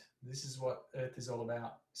Hind. This is what Earth is all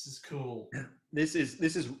about. This is cool. This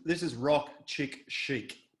is rock chick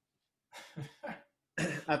chic.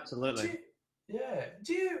 Absolutely.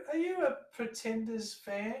 Are you a Pretenders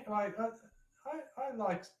fan? Like I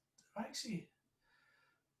love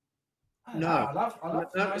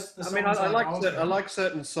most of the songs. I like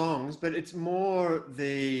certain songs, but it's more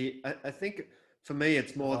I think for me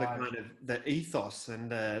it's more the kind of the ethos and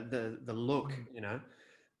the look,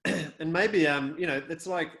 and maybe it's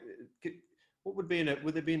like, what would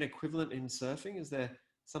there be an equivalent in surfing? Is there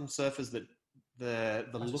some surfers that the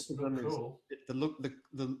They look just of look them cool. is the look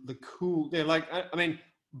the cool. They're like I mean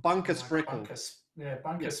Bunker Spreckle.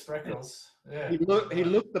 Bunker Spreckles. Yeah. He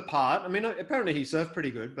looked the part. I mean, apparently he surfed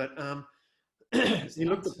pretty good, but he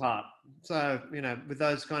looked the part. So with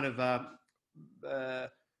those kind of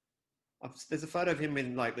there's a photo of him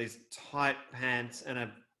in like these tight pants and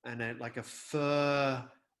a like a fur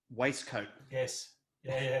waistcoat. Yes.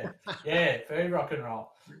 Yeah. Very rock and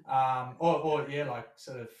roll. Or like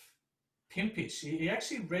sort of pimpish. He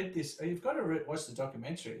actually read this. You've got to watch the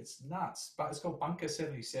documentary. It's nuts. But it's called Bunker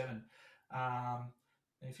 77.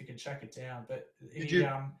 If you can track it down. But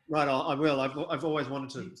right, I will. I've always wanted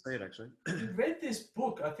to see it actually. He read this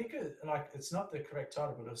book. I think it's not the correct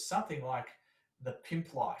title, but it was something like The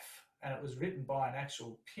Pimp Life, and it was written by an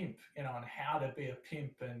actual pimp, on how to be a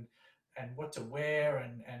pimp and what to wear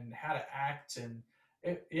and how to act and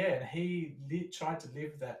he tried to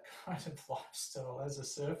live that kind of lifestyle as a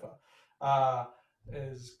surfer.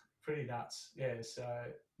 Is pretty nuts. Yeah. So.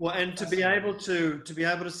 Well, and to be able to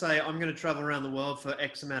say I'm going to travel around the world for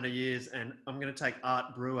X amount of years, and I'm going to take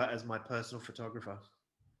Art Brewer as my personal photographer.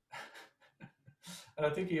 And I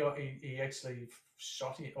think he actually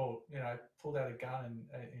shot it, or pulled out a gun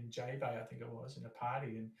in J-Bay, I think it was, in a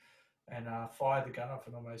party, and fired the gun off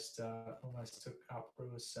and almost took Art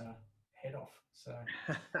Brewer's head off. So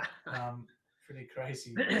pretty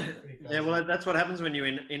crazy. Yeah, well, that's what happens when you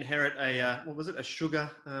inherit a a sugar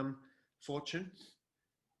fortune.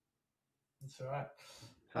 That's right.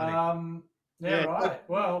 Right.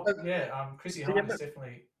 Well, Chrissie Hynde is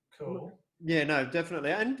definitely cool. Yeah, no,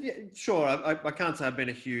 definitely, and sure, I can't say I've been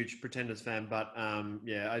a huge Pretenders fan, but I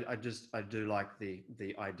do like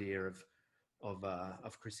the idea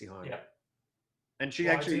of Chrissie Hynde. Yeah. And she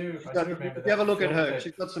if you have a look at her,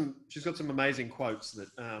 she's got some amazing quotes that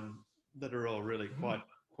are all really quite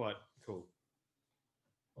cool.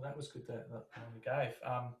 Well, that was good that one you gave.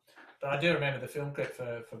 But I do remember the film clip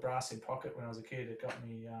for Brass in Pocket when I was a kid. It got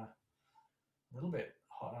me a little bit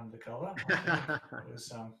hot under the collar. It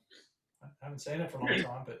was I haven't seen it for a long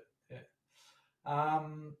time, but yeah.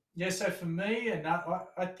 So for me, and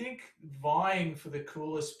I think vying for the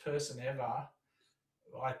coolest person ever,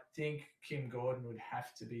 I think Kim Gordon would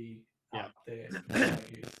have to be up there.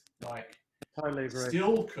 Like, totally agree.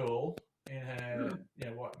 Still cool in her,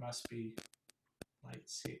 what must be late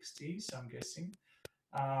 60s, I'm guessing.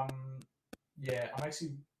 I've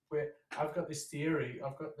got this theory.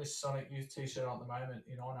 I've got this Sonic Youth T-shirt on at the moment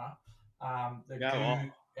in honour. The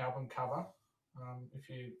Goo album cover. If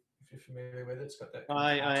you're familiar with it, it's got that.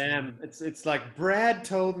 I am. It's like Brad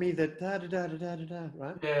told me that da da da da da da.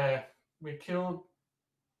 Right? Yeah, we killed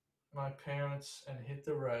my parents and hit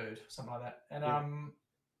the road, something like that. And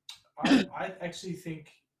I actually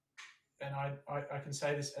think, and I can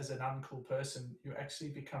say this as an uncool person, you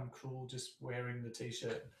actually become cool just wearing the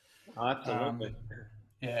T-shirt. Absolutely.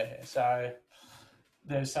 So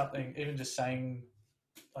there's something, even just saying,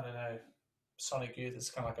 I don't know, Sonic Youth is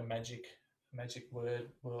kind of like a magic word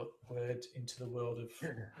into the world of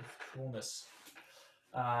coolness.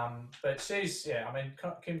 But she's,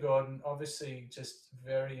 Kim Gordon, obviously just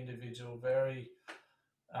very individual, very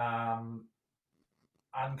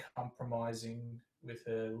uncompromising with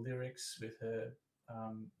her lyrics, with her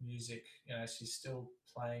music. She's still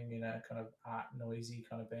playing in a kind of art noisy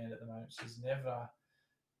kind of band at the moment. She's never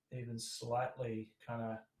even slightly kind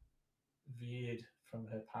of veered from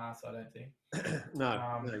her path, I don't think.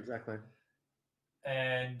 No, exactly.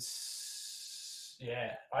 And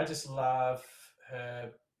I just love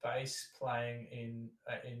her bass playing in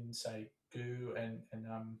say Goo and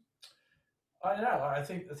I don't know. I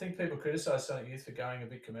think people criticise Sonic Youth for going a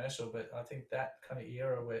bit commercial, but I think that kind of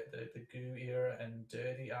era, where the Goo era and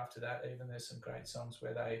Dirty after that, even there's some great songs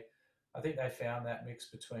where I think they found that mix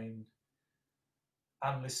between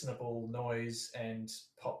unlistenable noise and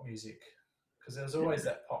pop music, because there was always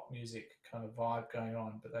that pop music kind of vibe going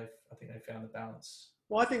on, but I think they found the balance.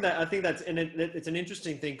 Well, I think that's, and it's an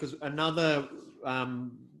interesting thing, because another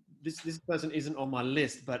this person isn't on my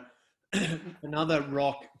list, but another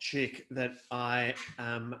rock chick that I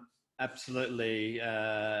absolutely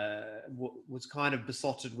was kind of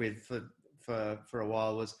besotted with for a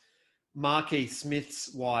while was Marky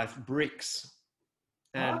Smith's wife, Brix.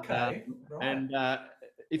 And, right. And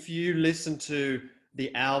if you listen to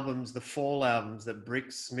the fall albums that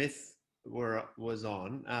Brix Smith was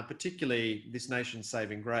on, particularly This Nation's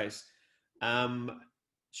Saving Grace,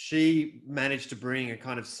 she managed to bring a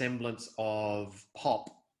kind of semblance of pop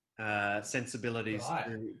sensibilities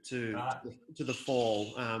to the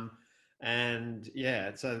fall, and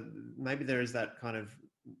so maybe there is that kind of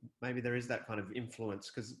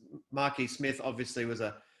influence, because Marky Smith obviously was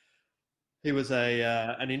he was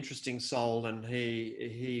an interesting soul, and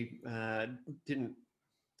he didn't.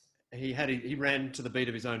 He ran to the beat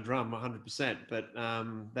of his own drum 100%, but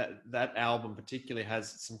that album particularly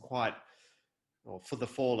has some quite, or For the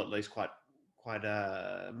Fall at least, quite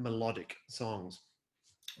melodic songs.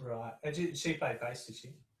 Right. And she played bass, did she?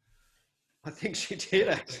 I think she did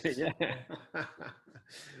actually. Yeah.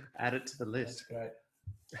 Add it to the list. That's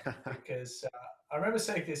great. Because I remember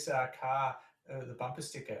seeing this car, the bumper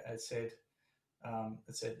sticker. It said,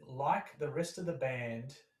 like the rest of the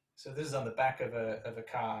band. So this is on the back of a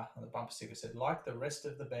car, on the bumper sticker. It said, like the rest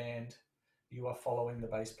of the band, you are following the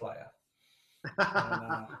bass player.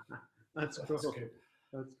 And, That's cool. That's cool.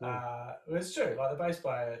 Well, it's true. Like the bass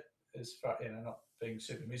player is, not being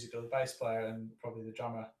super musical. The bass player and probably the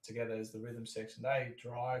drummer together as the rhythm section. They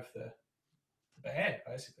drive the band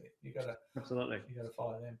basically. You got to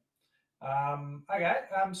follow them. Okay.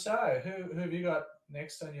 So who have you got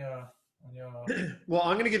next on your? Well,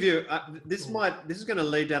 I'm going to give you. This is going to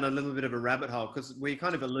lead down a little bit of a rabbit hole because we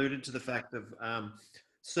kind of alluded to the fact of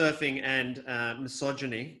surfing and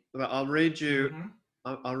misogyny. But I'll read you. Mm-hmm.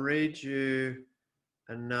 I'll read you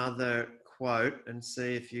another quote and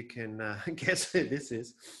see if you can guess who this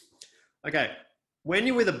is. Okay. When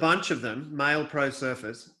you're with a bunch of them, male pro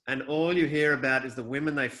surfers, and all you hear about is the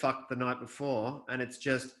women they fucked the night before, and it's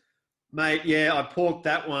just, mate, yeah, I porked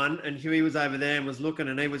that one, and Huey was over there and was looking,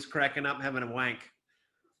 and he was cracking up having a wank.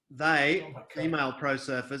 They, female pro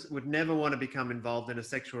surfers, would never want to become involved in a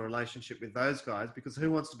sexual relationship with those guys because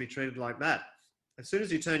who wants to be treated like that? As soon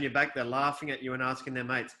as you turn your back, they're laughing at you and asking their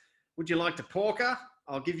mates, would you like to porker?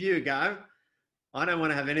 I'll give you a go. I don't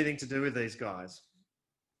want to have anything to do with these guys.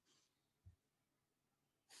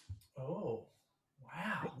 Oh,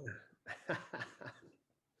 wow.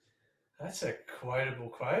 That's a quotable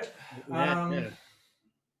quote. Yeah.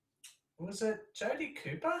 Was it Jodie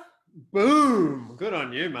Cooper? Boom! Good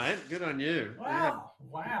on you, mate. Good on you. Wow. Yeah.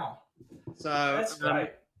 Wow. So that's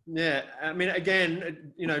great. Yeah, I mean,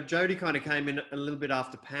 again, Jodie kind of came in a little bit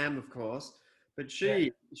after Pam, of course, but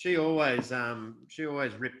she always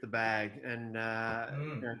ripped the bag and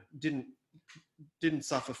didn't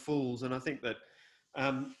suffer fools. And I think that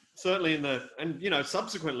certainly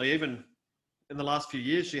subsequently, even in the last few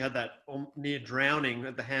years, she had that near drowning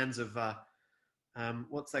at the hands of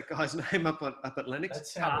what's that guy's name up at Lennox? That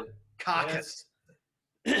sounded Carcass.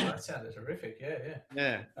 That sounded horrific.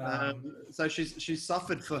 Yeah. So she's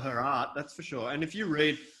suffered for her art, that's for sure. And if you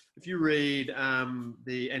read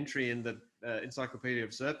the entry in the Encyclopedia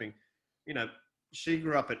of Surfing, she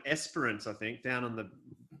grew up at Esperance, I think, down on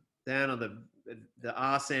the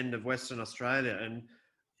arse end of Western Australia, and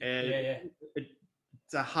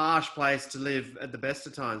it's a harsh place to live at the best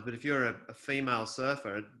of times. But if you're a female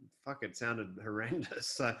surfer, it sounded horrendous.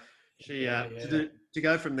 So she to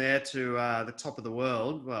go from there to the top of the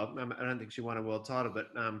world. Well, I don't think she won a world title, but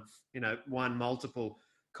won multiple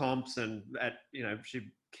comps, and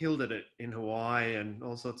she killed it in Hawaii and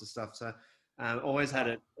all sorts of stuff. So always had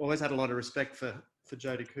a lot of respect for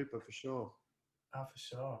Jodie Cooper for sure. Oh, for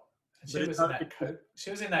sure. And she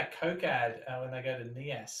was in that Coke ad when they go to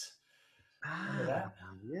Nias. Remember that?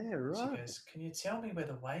 Yeah, right. She goes, "Can you tell me where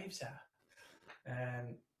the waves are?"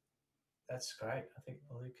 And that's great. I think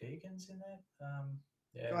Luke Egan's in there.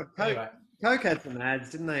 God, Coke had some ads,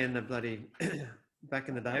 didn't they, in the bloody back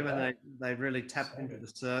in the day when they really tapped into the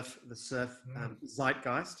surf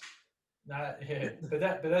zeitgeist. No, but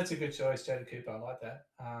that's a good choice, Jodie Cooper. I like that.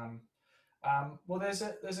 Well, there's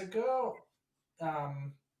a girl,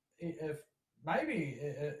 maybe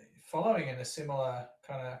following in a similar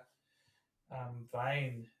kind of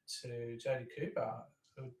vein to Jodie Cooper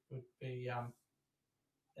would be.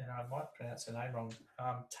 And I might pronounce her name wrong,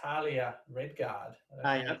 Talia Redguard.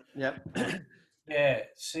 Yep. Yeah,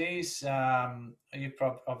 she's, you've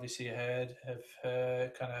obviously heard of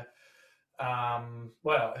her kind of,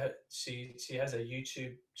 she has a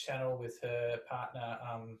YouTube channel with her partner.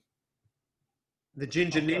 The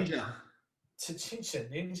Ginger Ninja. The Ginger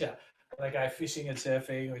Ninja. They go fishing and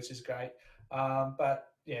surfing, which is great. But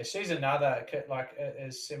yeah, she's another, like,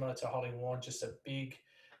 is similar to Holly Warren, just a big,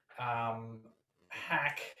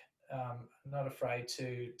 hack, not afraid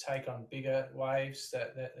to take on bigger waves.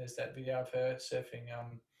 There's that video of her surfing,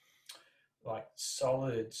 like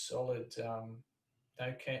solid. Is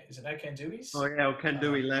it No Can Doies? Oh yeah, or Can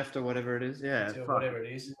Dooey left or whatever it is. Yeah, whatever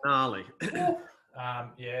it is. Gnarly.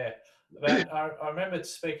 Yeah, but I remember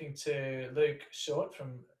speaking to Luke Short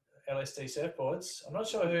from LSD Surfboards. I'm not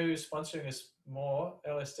sure who's sponsoring us more,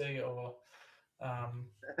 LSD or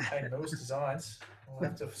Hayden Mills Designs. We'll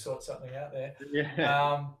have to sort something out there.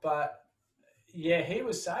 Yeah. But yeah, he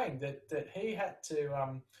was saying that he had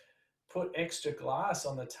to put extra glass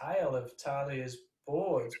on the tail of Talia's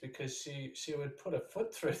boards because she would put a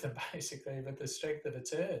foot through them basically with the strength of her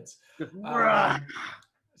turns.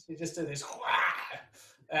 She just did this,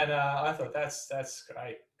 and I thought that's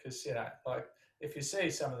great because like if you see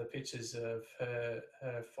some of the pictures of her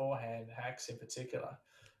forehand hacks in particular,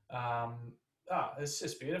 it's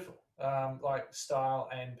just beautiful. Like style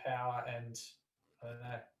and power and I don't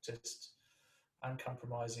know, just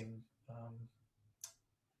uncompromising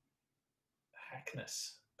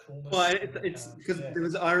hackness, coolness. Well, it's because there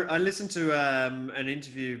was I listened to an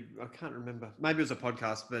interview. I can't remember. Maybe it was a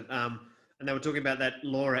podcast, but and they were talking about that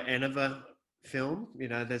Laura Enever film. You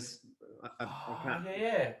know, there's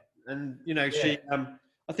and you know she.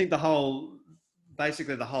 I think the whole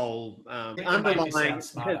the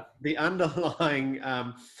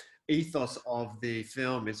underlying ethos of the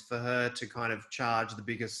film is for her to kind of charge the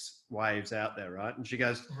biggest waves out there, right? And she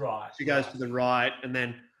goes to the right, and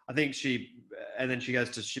then I think she goes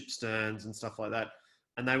to ship sterns and stuff like that.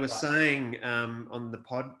 And they were saying on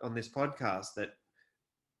this podcast that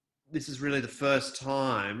this is really the first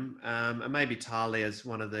time, and maybe Talia's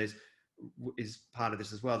one of these is part of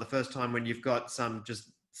this as well. The first time when you've got some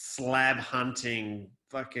just slab hunting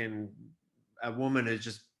fucking a woman who's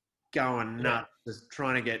just going nuts, just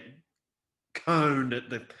trying to get coned at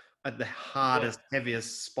the hardest,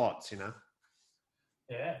 heaviest spots, you know.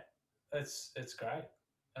 Yeah, it's great.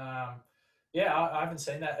 I haven't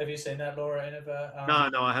seen that. Have you seen that, Laura Enever?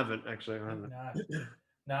 No, I haven't actually. I haven't.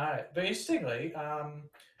 No. But interestingly,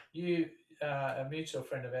 you a mutual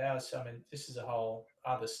friend of ours. I mean, this is a whole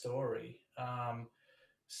other story.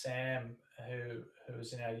 Sam, who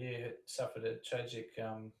was in our year, suffered a tragic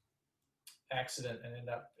accident and ended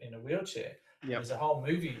up in a wheelchair. Yep. There's a whole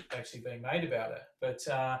movie actually being made about it, but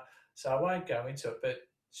so I won't go into it. But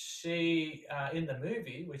she, in the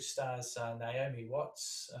movie, which stars Naomi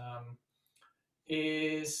Watts,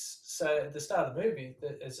 is so at the start of the movie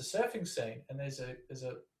there's a surfing scene, and there's a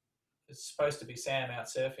it's supposed to be Sam out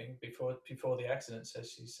surfing before the accident. So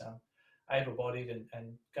she's able-bodied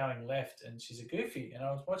and going left, and she's a goofy. And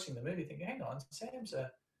I was watching the movie thinking, hang on, Sam's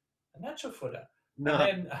a natural footer. No.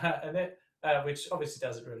 And then which obviously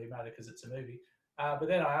doesn't really matter because it's a movie. But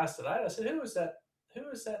then I asked her later, I said, who was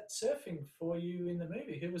that surfing for you in the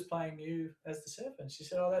movie? Who was playing you as the surfer? And she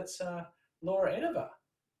said, oh, that's Laura Enever.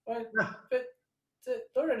 But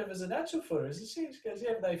Laura Enever's a natural footer, isn't she? She goes,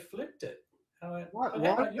 yeah, but they flipped it. I went,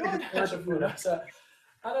 why? You're a natural footer. So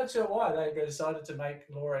I'm not sure why they decided to make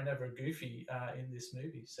Laura Enever goofy in this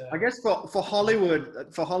movie. So I guess for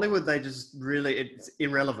Hollywood, they just really, it's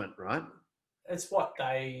irrelevant, right? It's what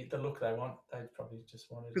the look they want. They probably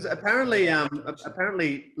just wanted. Because apparently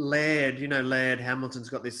Laird Hamilton's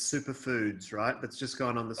got this superfoods, right? That's just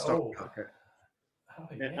gone on the stock market.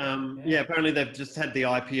 Apparently they've just had the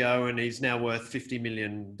IPO, and he's now worth $50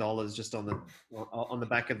 million just on the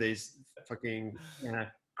back of these fucking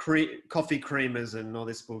coffee creamers and all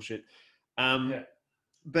this bullshit.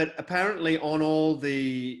 But apparently on all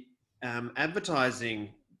the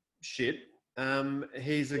advertising shit,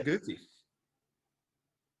 he's a goofy.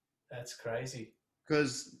 That's crazy.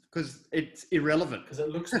 Because it's irrelevant. Because it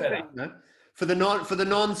looks better. For the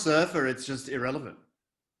non-surfer, it's just irrelevant.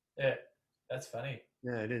 Yeah, that's funny.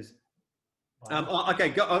 Yeah, it is. Wow.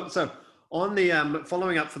 Okay, so on the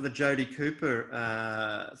following up for the Jodie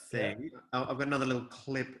Cooper thing, I've got another little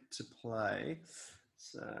clip to play.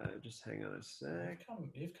 So just hang on a sec.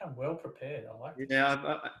 You've come well prepared. I like.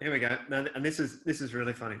 Yeah, here we go. Now, and this is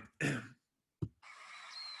really funny.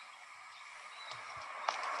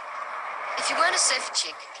 If you weren't a surfer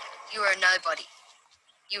chick, you were a nobody.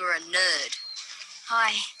 You were a nerd.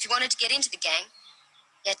 Hi. If you wanted to get into the gang,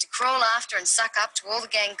 you had to crawl after and suck up to all the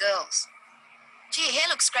gang girls. Gee, your hair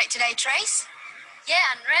looks great today, Trace. Yeah,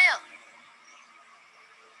 unreal.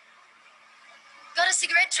 Got a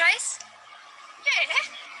cigarette, Trace? Yeah,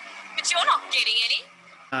 but you're not getting any.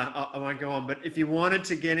 I won't go on, but if you wanted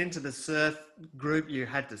to get into the surf group, you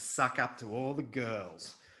had to suck up to all the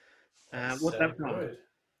girls. What's that from?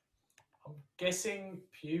 I'm guessing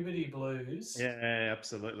Puberty Blues. Yeah,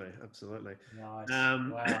 absolutely. Nice.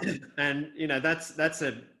 Wow. And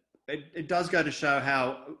it does go to show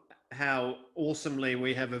how awesomely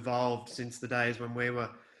we have evolved since the days when we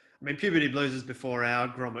were. I mean, Puberty Blues is before our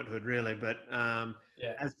grommethood, really. But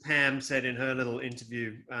as Pam said in her little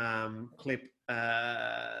interview clip,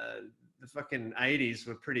 the fucking 80s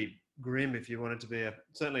were pretty grim. If you wanted to be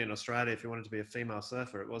certainly in Australia, if you wanted to be a female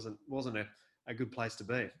surfer, it wasn't a good place to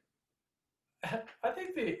be. I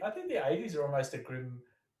think the 80s are almost a grim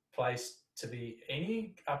place to be.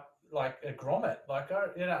 Like a grommet,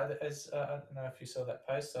 as I don't know if you saw that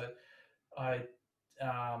post. So I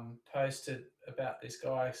posted about this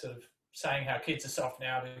guy sort of saying how kids are soft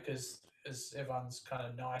now because as everyone's kind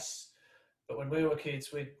of nice. But when we were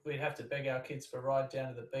kids, we'd have to beg our kids for a ride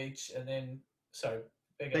down to the beach, and then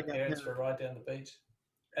beg our parents for a ride down the beach,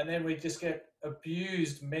 and then we'd just get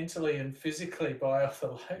abused mentally and physically by all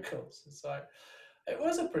the locals. It's like it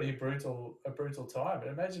was a pretty brutal time. But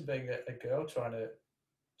imagine being a girl trying to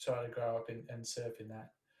grow up and surf in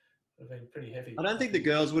that. It would have been pretty heavy. I don't think the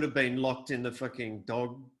girls would have been locked in the fucking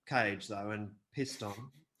dog cage though and pissed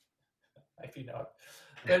on. Maybe not.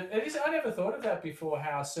 But I never thought of that before,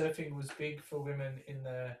 how surfing was big for women in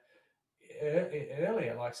the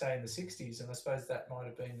earlier, like say in the 60s, and I suppose that might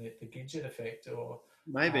have been the Gidget effect, or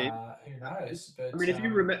maybe who knows. But I mean, if you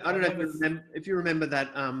remember, I don't know if you remember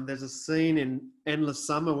that. There's a scene in Endless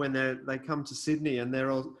Summer when they come to Sydney and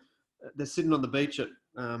they're sitting on the beach at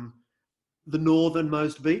the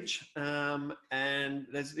northernmost beach, and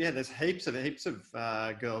there's heaps of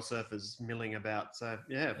girl surfers milling about. So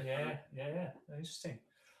yeah, interesting.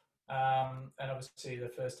 And obviously the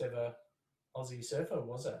first ever Aussie surfer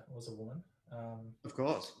was a woman. Of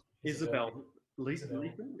course, Isabel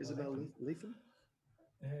Leefen.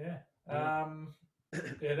 Yeah.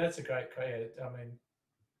 Yeah, that's a great credit. I mean,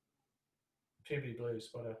 Puberty Blues,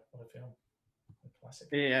 what a film. A classic.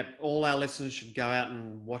 Yeah, all our listeners should go out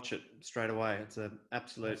and watch it straight away. It's an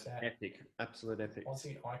absolute epic.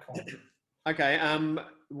 Aussie icon. Okay,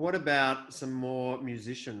 what about some more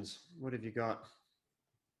musicians? What have you got?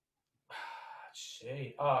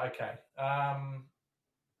 Gee. Oh, okay.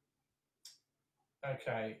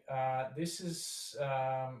 This is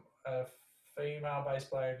a female bass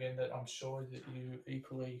player again that I'm sure that you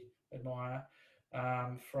equally admire,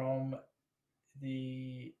 from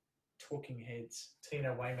the Talking Heads,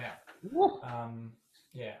 Tina Weymouth.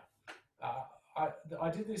 I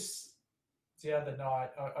did this the other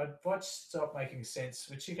night. I watched Stop Making Sense,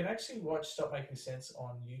 which you can actually watch Stop Making Sense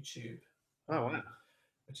on YouTube. Oh, wow.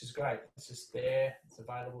 Which is great. It's just there. It's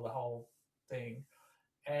available, the whole thing.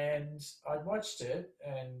 And I watched it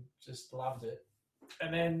and just loved it.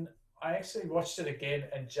 And then I actually watched it again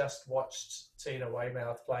and just watched Tina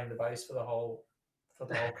Weymouth playing the bass for the whole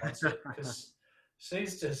concert, because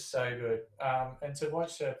she's just so good. And to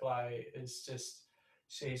watch her play is just,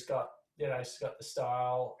 she's got the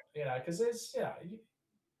style, because there's,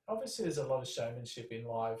 obviously there's a lot of showmanship in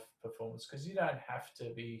live performance, because you don't have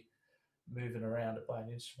to be moving around to play an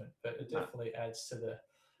instrument, but it definitely adds to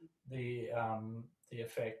the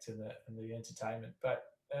effect and the entertainment.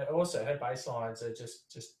 But also her bass lines are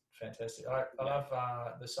just fantastic. I love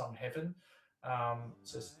the song Heaven.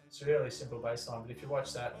 It's a really simple bass line, but if you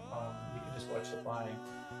watch that, you can just watch her playing.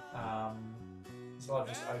 There's a lot of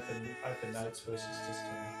just open notes versus just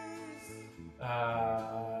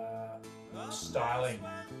styling.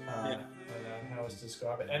 How else to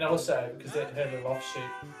describe it? And also because her little offshoot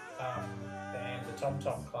band, the Tom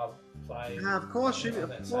Tom Club, play. Of course she was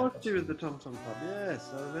the Tom Tom Club. Yes,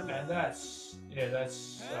 I remember. And that's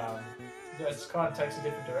kind of takes a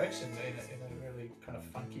different direction in a really kind of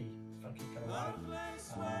funky kind of way.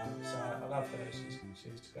 So I love her.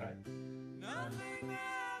 She's great. Don't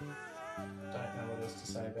know what else to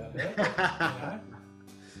say about her.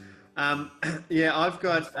 I've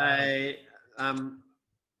got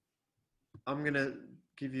I'm going to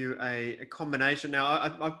give you a combination.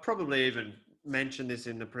 Now, I've probably even mentioned this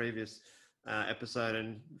in the previous episode,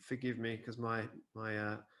 and forgive me because my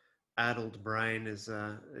addled brain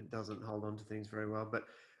it doesn't hold on to things very well. But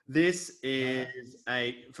this is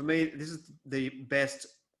for me, this is the best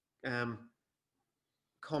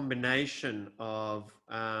combination of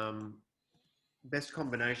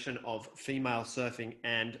female surfing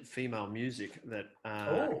and female music that.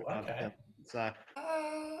 Okay. So.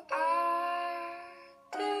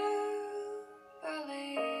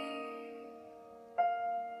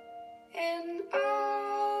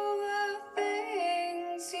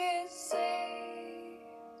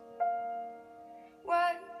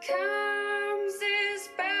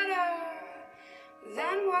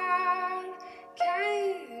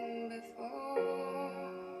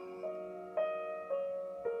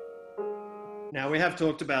 Now, we have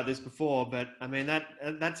talked about this before, but I mean,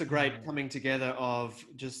 that's a great coming together of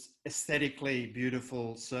just aesthetically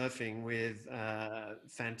beautiful surfing with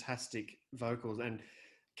fantastic vocals. And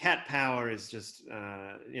Cat Power is just,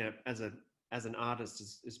 as an artist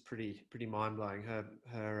is pretty mind blowing.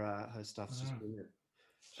 Her stuff's just brilliant.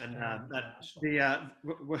 And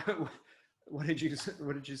what did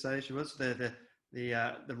you say she was? The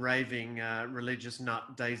raving religious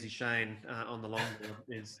nut Daisy Shane on the longboard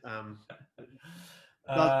is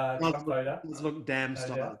does look damn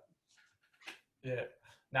style. Yeah,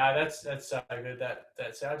 No, that's so good.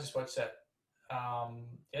 That's I just watched that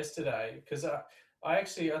yesterday because I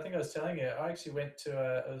think I was telling you I actually went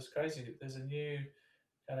to it was crazy. There's a new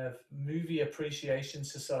kind of movie appreciation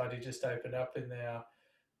society just opened up in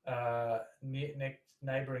our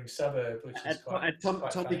neighbouring suburb, which is quite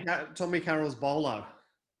funny. Tommy Carroll's Bolo.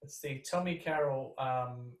 It's the Tommy Carroll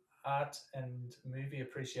Art and Movie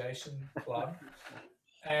Appreciation Club.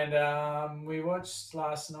 And we watched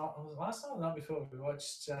last night, or the night before, we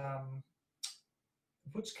watched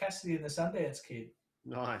Butch Cassidy and the Sundance Kid.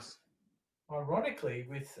 Nice. Ironically,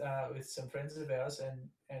 with some friends of ours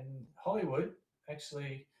and Hollywood,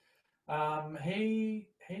 actually,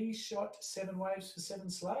 he shot 7 Waves for 7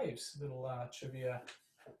 Slaves. Little trivia.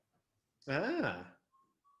 Hang on,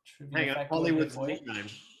 factoid Hollywood's for you. nickname.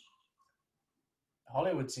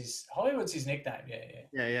 Hollywood's his nickname. Yeah.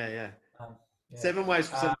 Yeah. Yeah. 7 Waves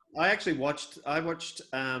for 7. I watched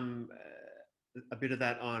a bit of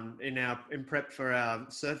that in prep for our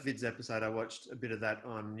Surf Vids episode. I watched a bit of that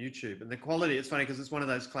on YouTube, and the quality. It's funny because it's one of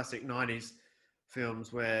those classic '90s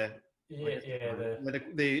films where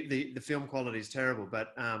the film quality is terrible,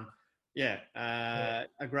 but a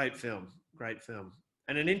great film,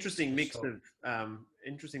 and an interesting mix of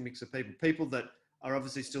people that are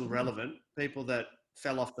obviously still relevant, people that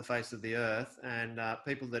fell off the face of the earth, and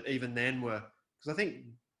people that even then were. Because I think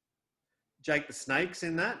Jake the Snake's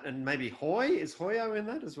in that, and maybe is Hoyo in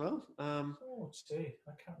that as well? I can't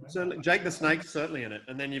remember. Certainly, Jake the Snake's certainly in it,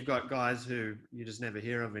 and then you've got guys who you just never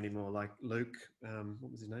hear of anymore, like Luke. What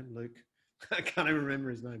was his name? Luke. I can't even remember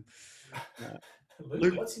his name.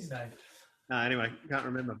 Luke. What's his name? Anyway, can't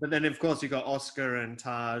remember. But then, of course, you got Oscar and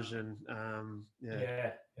Taj, and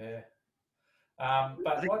yeah.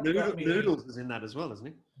 But I think Noodles is in that as well, isn't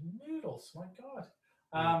he? Noodles, my God.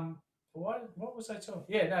 What was I talking?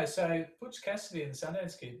 Yeah, no. So Butch Cassidy and the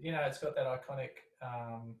Sundance Kid. It's got that iconic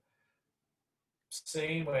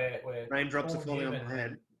scene where raindrops are falling on my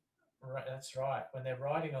head. Right, that's right. When they're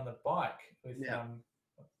riding on the bike with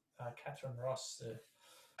Catherine Ross, the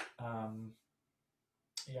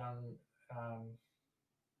young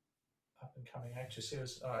up and coming actress. It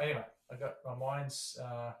was anyway. I got my mind's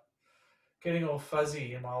getting all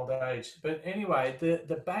fuzzy in my old age. But anyway,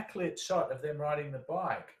 the backlit shot of them riding the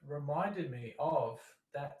bike reminded me of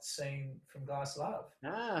that scene from Glass Love.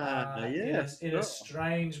 In a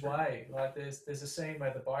strange way. Like there's a scene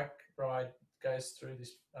where the bike ride goes through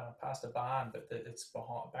this past a barn, but it's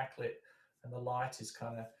backlit, and the light is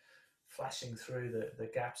kind of flashing through the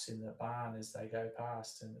gaps in the barn as they go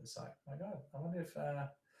past. And it's like, my God, I wonder if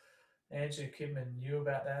Andrew Kidman knew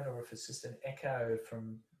about that, or if it's just an echo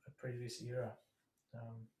from a previous era.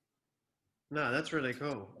 No, that's really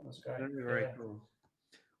cool. That's great. Very cool.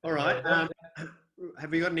 All right.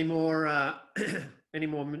 Have you got any more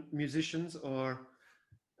musicians or?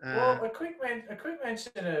 Well, a quick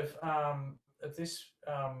mention of this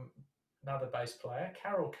another bass player,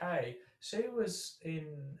 Carol Kay. She was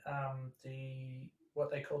in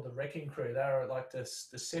what they called the Wrecking Crew. They were like the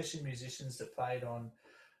session musicians that played on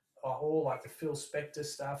all like the Phil Spector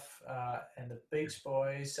stuff and the Beach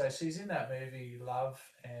Boys. So she's in that movie Love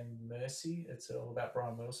and Mercy. It's all about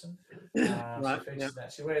Brian Wilson. Right, she features in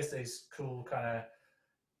that. She wears these cool kind of,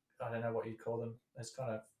 I don't know what you'd call them. It's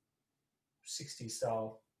kind of 60s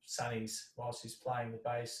style sunnies while she's playing the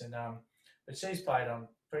bass. And but she's played on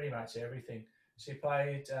pretty much everything. She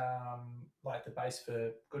played like the bass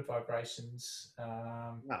for Good Vibrations.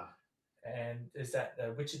 And is that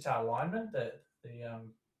the Wichita Lineman, the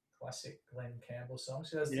classic Glenn Campbell song?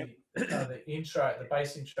 She does the intro, the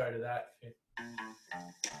bass intro to that.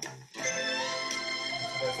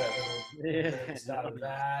 There's that little start of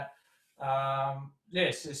that.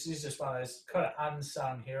 Yes, she's just one of those kind of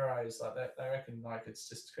unsung heroes. Like that, they reckon like it's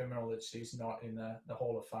just criminal that she's not in the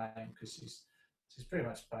Hall of Fame, because she's pretty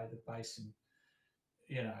much played the bass in,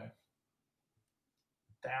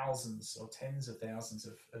 thousands or tens of thousands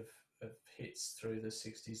of hits through the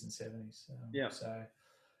 60s and 70s. So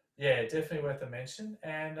yeah, definitely worth a mention.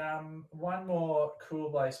 And one more cool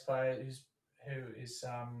bass player who is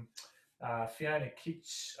Fiona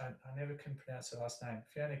Kitch. I never can pronounce her last name.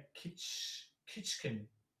 Fiona Kitchkin.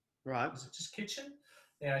 Right. Is it just Kitchen?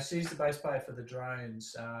 She's the bass player for the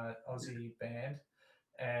Drones, Aussie band,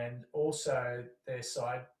 and also their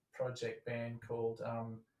side project band called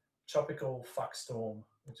Tropical Fuckstorm,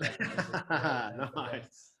 which I think is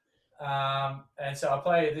nice. And so I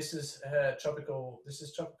play. This is Tropical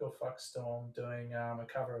Fuckstorm doing a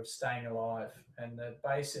cover of Staying Alive, and the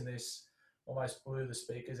bass in this almost blew the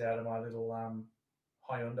speakers out of my little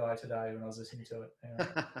Hyundai today when I was listening to it. Anyway.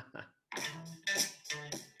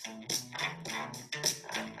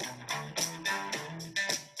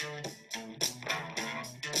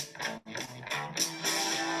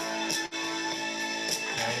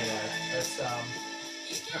 It's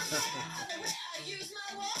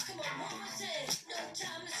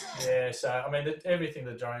yeah. So I mean, everything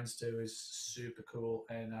the Drones do is super cool,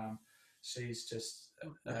 and she's just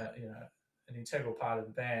you know, an integral part of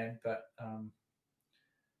the band. But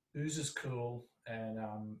Ooze is cool and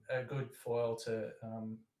a good foil to.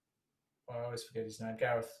 I always forget his name.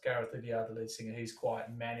 Gareth Lydiard, the lead singer. He's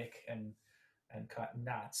quite manic and kind of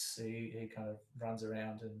nuts. He kind of runs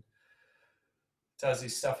around and does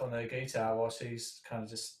his stuff on the guitar while she's kind of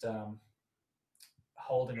just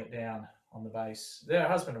holding it down on the bass. They're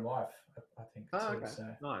husband and wife, I think. Oh, too, okay. so,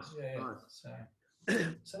 Nice. Yeah. Nice.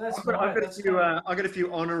 So that's. I've got a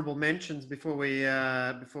few honourable mentions before we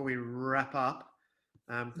wrap up.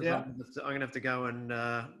 I'm going to have to go and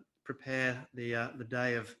prepare the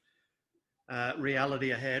day of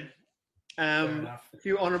reality ahead. A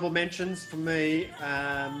few honourable mentions for me.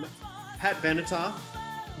 Pat Benatar,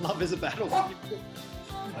 Love is a Battle.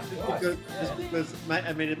 Because,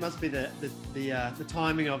 I mean, it must be the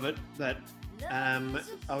timing of it that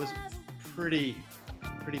I was pretty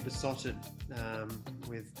besotted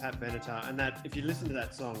with Pat Benatar, and that if you listen to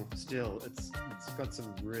that song, still it's got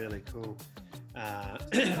some really cool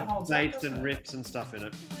bass and riffs and stuff in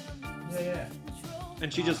it. Yeah.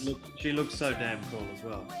 And she looks so damn cool as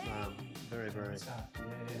well. Very.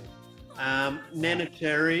 Nena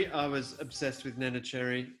Cherry, I was obsessed with Nena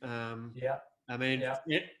Cherry. I mean,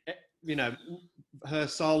 you know, her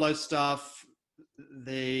solo stuff,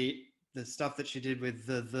 the stuff that she did with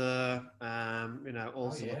the you know,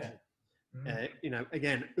 also, you know,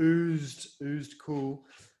 again, oozed cool.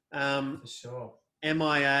 For sure.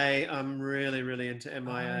 MIA, I'm really into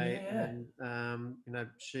MIA, and you know,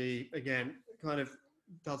 she again kind of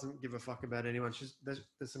doesn't give a fuck about anyone. There's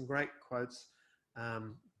some great quotes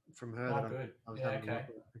from her that I was having a look at,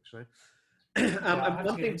 actually. I'll have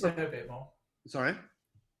to get into her a bit more. Sorry?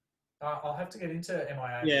 I'll have to get into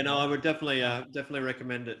MIA. Yeah, no, I would definitely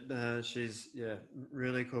recommend it. She's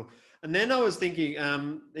really cool. And then I was thinking,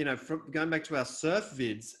 you know, from going back to our surf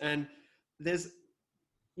vids, and there's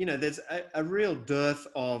a real dearth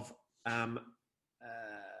of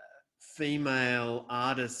female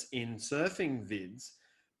artists in surfing vids,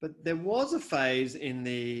 but there was a phase in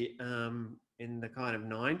the kind of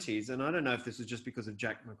 90s, and I don't know if this was just because of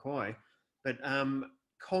Jack McCoy, but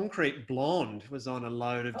Concrete Blonde was on a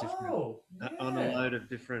load of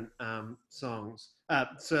different songs,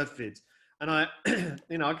 surf vids, and I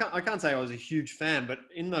can't say I was a huge fan, but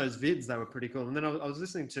in those vids they were pretty cool. And then I was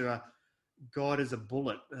listening to God Is a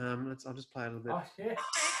Bullet. I'll just play a little bit. Oh yeah.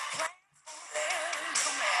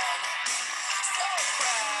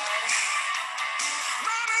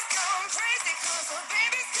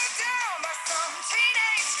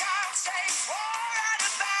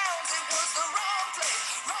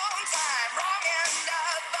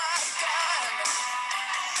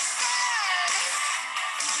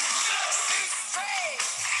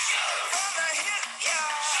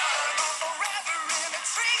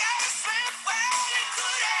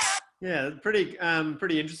 Yeah, pretty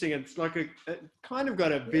interesting. It's like it kind of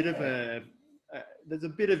got a bit of there's a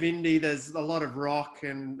bit of indie. There's a lot of rock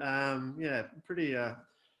and pretty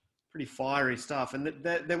fiery stuff. And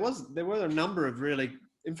there were a number of really.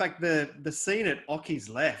 In fact, the scene at Ocky's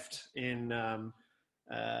Left in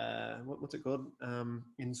what's it called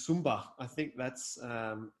in Sumba. I think that's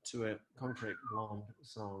to a Concrete Blonde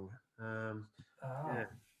song. Yeah.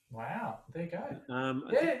 Wow, there you go.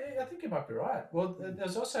 I think you might be right. Well,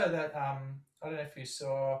 there's also that, I don't know if you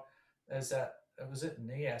saw, there's that, it was at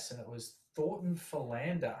NIAS and it was Thornton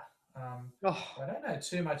Philander. I don't know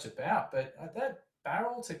too much about, but that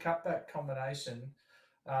barrel to cutback combination,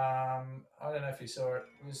 I don't know if you saw it,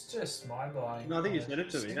 it was just mind-blowing. No, I think you sent it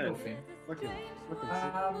to me. Yeah.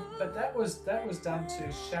 But that was done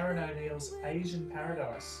to Sharon O'Neill's Asian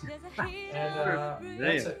Paradise. And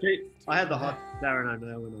I had the hot Sharon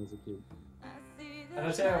O'Neill when I was a kid. And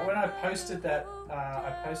I tell you, when I posted that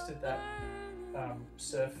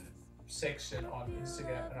surf section on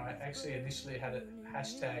Instagram, and I actually initially had it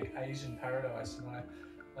hashtag Asian Paradise, and I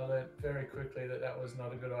learned very quickly that was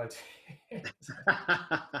not a good idea.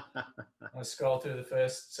 I scrolled through the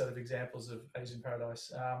first sort of examples of Asian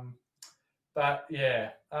Paradise. But yeah,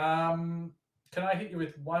 can I hit you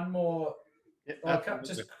with one more?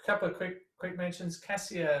 Just a couple of quick mentions.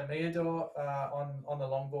 Cassia Meador on the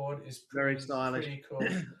longboard is very stylish, pretty cool.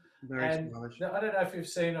 Very stylish. I don't know if you've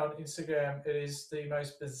seen on Instagram. It is the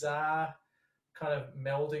most bizarre kind of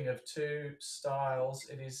melding of two styles.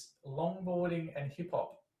 It is longboarding and hip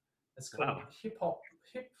hop. It's called hip hop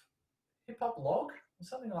log or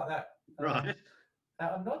something like that. Right.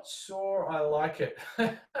 I'm not sure I like it,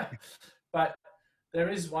 but There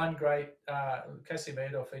is one great Cassie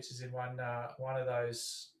Meador features in one of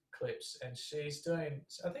those clips, and she's doing.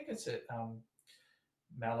 I think it's at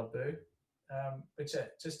Malibu, which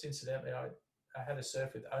just incidentally, I had a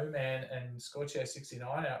surf with O-Man and Scorchio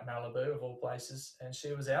 69 out in Malibu of all places, and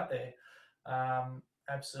she was out there,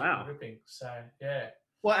 absolutely ripping. So yeah.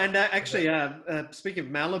 Well, and actually, speaking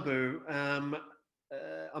of Malibu, I'm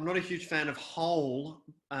not a huge fan of Hole,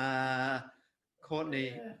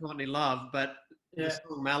 Courtney Love, but the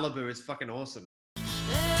song Malibu is fucking awesome.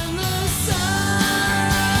 And the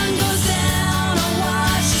sun goes down, I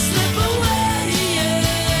watch you slip away,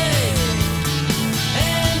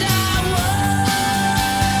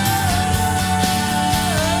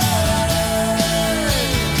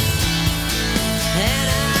 and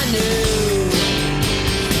I knew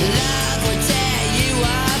love would tear you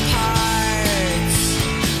apart.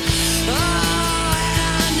 Oh, and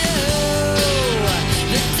I knew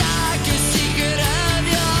the darkest secret of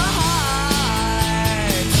your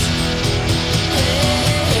heart.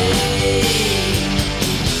 Hey,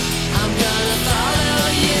 I'm gonna follow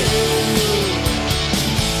you.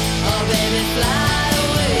 Oh, baby, fly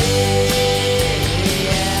away,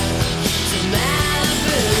 to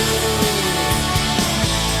Malibu.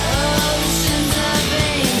 Oceans of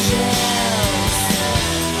angels,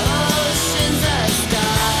 oceans of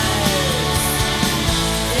stars,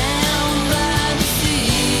 down by the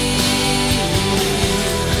sea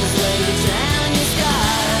is where you drown your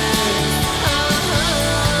scars. I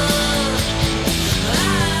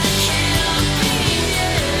can't be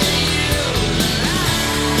near you, the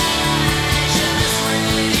light just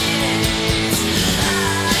radiates. I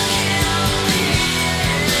can't be near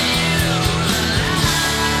you, the light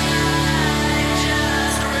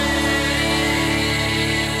just radiates.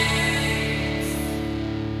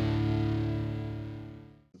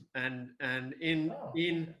 And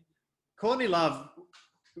in Courtney Love,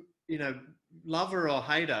 you know, love her or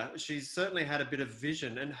hate her, she's certainly had a bit of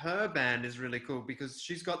vision, and her band is really cool because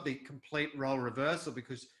she's got the complete role reversal,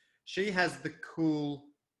 because she has the cool.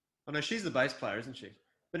 Oh no, she's the bass player, isn't she?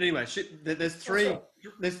 But anyway, there's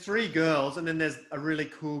three girls, and then there's a really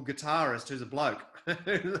cool guitarist who's a bloke.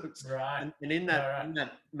 Right. And in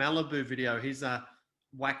that Malibu video, he's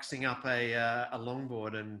waxing up a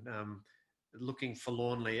longboard and looking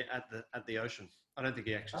forlornly at the ocean. I don't think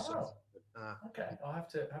he actually saw it. Okay, I'll have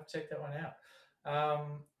to check that one out.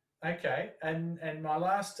 Okay, and my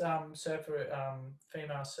last female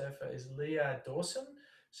surfer is Leah Dawson.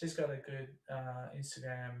 She's got a good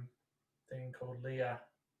Instagram thing called Leah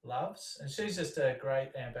Loves, and she's just a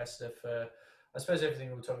great ambassador for, I suppose, everything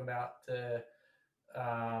we were talking about, the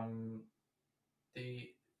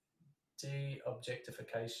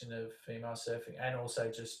de-objectification of female surfing, and also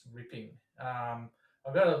just ripping.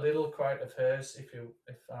 I've got a little quote of hers, if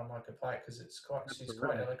I could play it, because she's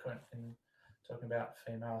quite eloquent in talking about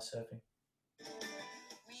female surfing.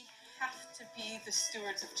 We have to be the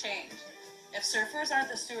stewards of change. If surfers aren't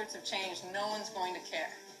the stewards of change, no one's going to care.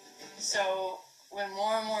 So when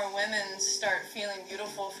more and more women start feeling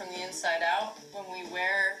beautiful from the inside out, when we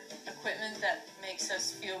wear equipment that makes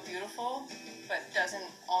us feel beautiful, but doesn't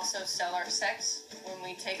also sell our sex, when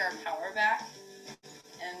we take our power back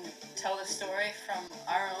and tell the story from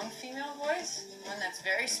our own female voice, one that's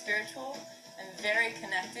very spiritual and very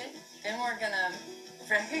connected, then we're gonna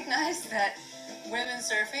recognize that women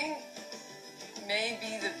surfing may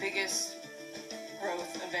be the biggest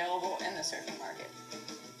growth available in the surfing market.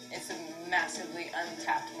 It's a massively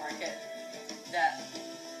untapped market that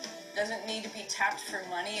doesn't need to be tapped for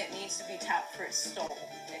money, it needs to be tapped for its soul.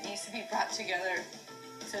 It needs to be brought together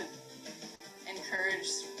to encourage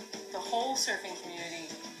the whole surfing community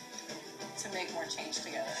to make more change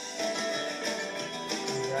together.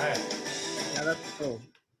 Right. Yeah, that's cool.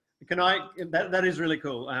 That is really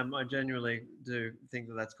cool. I genuinely do think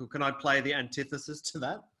that's cool. Can I play the antithesis to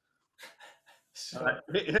that?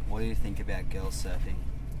 What do you think about girls surfing?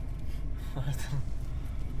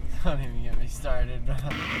 Don't even get me started.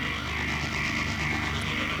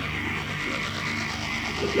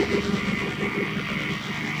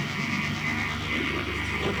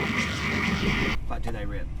 But do they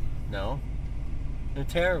rip? No. They're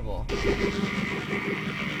terrible.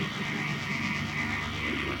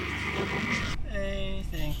 I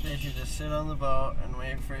think they should just sit on the boat and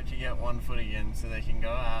wait for it to get 1 foot again so they can go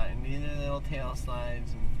out and do their little tail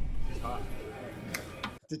slides and talk.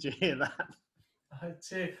 Did you hear that? Oh,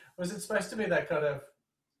 gee. Was it supposed to be that kind of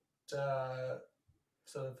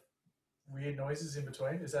sort of weird noises in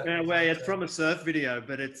between? Is that? Yeah, well, it's from a surf video,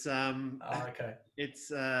 but it's okay.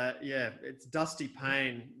 It's it's Dusty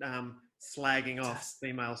Payne slagging off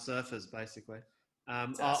female surfers, basically.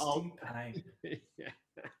 Dusty Payne. Yeah.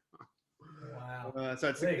 Wow. So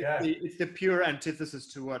it's There you go. it's the pure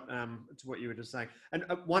antithesis to what you were just saying. And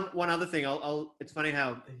one other thing, it's funny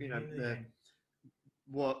how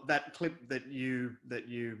that clip that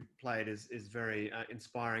you played is very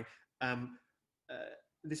inspiring.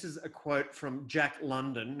 This is a quote from Jack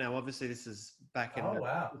London. Now, obviously, this is back in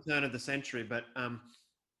the turn of the century, but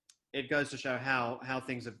it goes to show how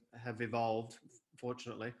things have evolved.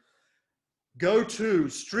 Fortunately. Go to,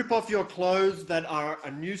 strip off your clothes that are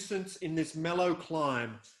a nuisance in this mellow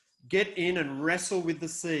clime. Get in and wrestle with the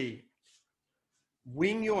sea.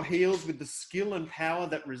 Wing your heels with the skill and power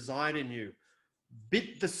that reside in you.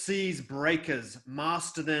 Bit the sea's breakers,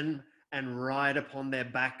 master them, and ride upon their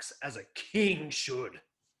backs as a king should.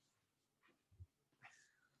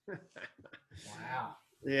 Wow.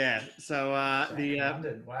 Yeah. So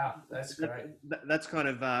London. Wow, that's great. That's kind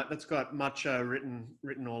of that's got macho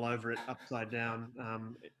written all over it, upside down,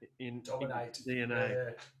 in Dominate DNA.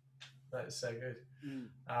 Yeah. That's so good.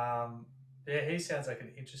 Yeah, he sounds like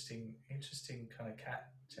an interesting kind of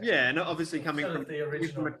cat. Yeah, and obviously coming Sort of from the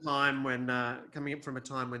original. a time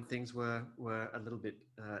when things were a little bit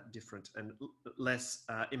different and less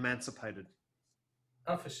emancipated.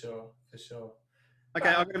 Oh, for sure. Okay,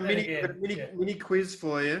 I've got a mini quiz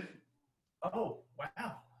for you. Oh,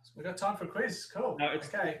 wow. We've got time for a quiz. Cool. No, it's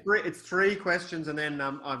okay. It's 3 questions and then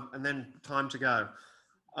time to go.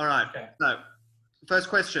 All right. Okay. So, first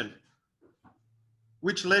question: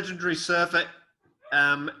 which legendary surfer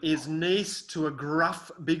is niece to a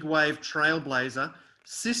gruff big wave trailblazer,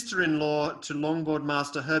 sister-in-law to longboard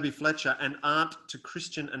master Herbie Fletcher, and aunt to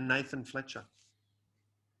Christian and Nathan Fletcher?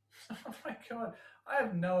 Oh my God, I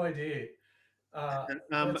have no idea.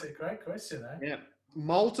 That's a great question, eh? Yeah.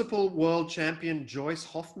 Multiple world champion Joyce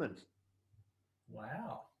Hoffman.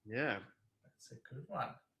 Wow. Yeah. That's a good one.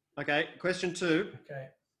 Okay, question 2. Okay.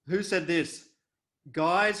 Who said this?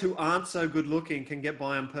 Guys who aren't so good looking can get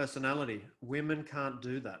by on personality. Women can't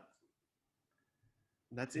do that.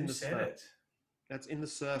 That's in Who the said surf. it? That's in the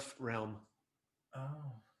surf realm.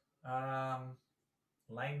 Oh.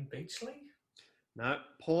 Lane Beachley? No,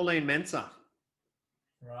 Pauline Mensah.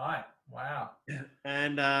 Right. Wow.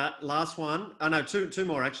 And last one. Oh no, two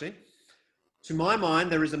more actually. To my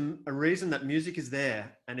mind, there is a reason that music is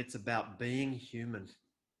there, and it's about being human.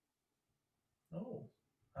 Oh.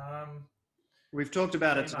 We've talked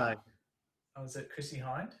about it today. Oh, is it Chrissy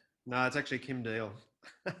Hind? No, it's actually Kim Deal.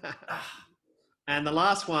 And the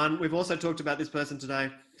last one, we've also talked about this person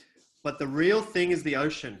today, but the real thing is the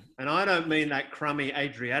ocean. And I don't mean that crummy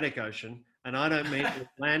Adriatic Ocean, and I don't mean the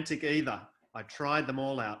Atlantic either. I tried them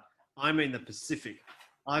all out. I mean the Pacific.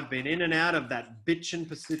 I've been in and out of that bitchin'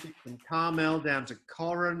 Pacific from Carmel down to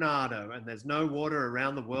Coronado, and there's no water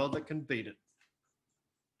around the world that can beat it.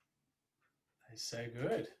 It's so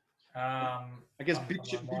good. I guess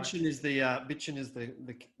bitchin' is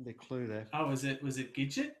the clue there. Oh, was it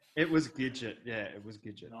Gidget? It was Gidget. Yeah, it was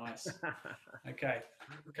Gidget. Nice. Okay.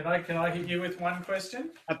 Can I hit you with one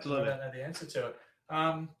question? Absolutely. I don't know the answer to it.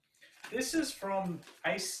 This is from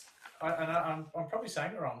Ace. I'm probably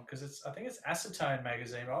saying it wrong because I think it's Acetone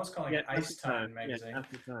magazine. But I was calling it Acetone magazine. Yeah,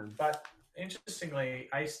 Acetone. But interestingly,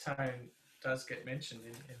 Acetone does get mentioned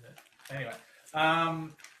in the anyway.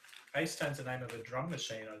 Acetone's the name of a drum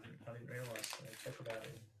machine. I didn't realise. They talk about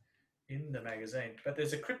it in the magazine. But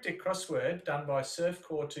there's a cryptic crossword done by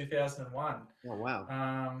Surfcore 2001. Oh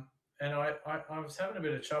wow! And I was having a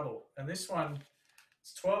bit of trouble. And this one,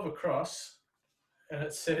 it's 12 across, and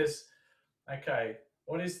it says, okay,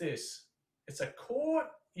 what is this? It's a core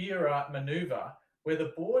era maneuver where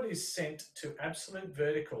the board is sent to absolute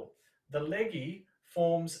vertical. The leggy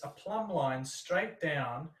forms a plumb line straight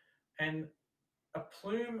down, and a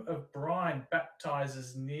plume of brine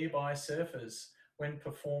baptizes nearby surfers when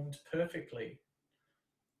performed perfectly.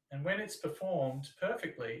 And when it's performed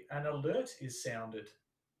perfectly, an alert is sounded.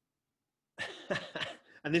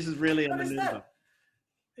 And this is really a What is maneuver. that?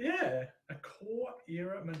 Yeah, a core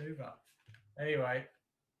era maneuver. Anyway,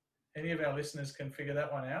 any of our listeners can figure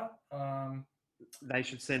that one out. They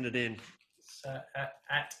should send it in. So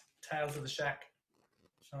at Tales of the Shack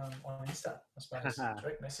on Insta, I suppose.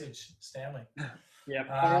 Direct message, Stanley. Yeah.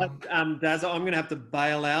 All right, Daz, I'm going to have to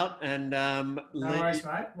bail out and worries,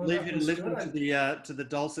 mate. Well, leave that you to was listen good. to the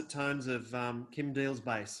dulcet tones of Kim Deal's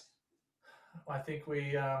bass. I think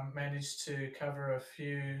we managed to cover a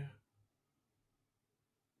few,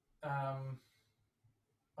 I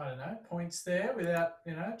don't know, points there without,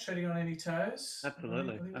 treading on any toes.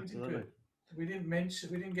 Absolutely, I think we did absolutely. good. We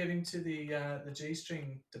didn't get into the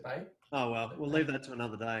G-string debate. Oh well, we'll leave that to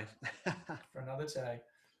another day. For another day.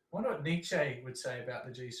 wonder what Nietzsche would say about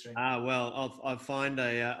the G-string. Well, I'll find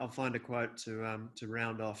a quote to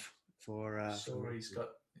round off for. Sure, he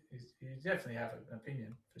definitely have an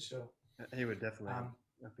opinion for sure. He would definitely have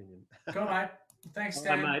an opinion. Go on, mate. Thanks, All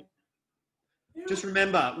Dan. right, mate. Just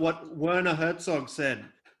remember what Werner Herzog said.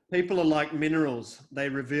 People are like minerals. They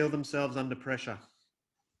reveal themselves under pressure.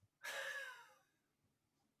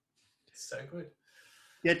 So good.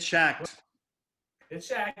 Get shacked. Get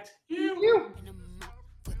shacked. You.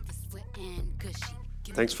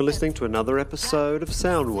 Thanks for listening to another episode of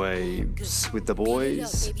Soundwaves with the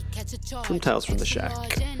boys from Tales from the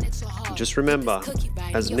Shack. And just remember,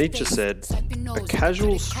 as Nietzsche said, a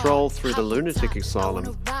casual stroll through the lunatic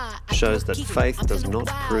asylum shows that faith does not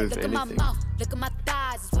prove anything.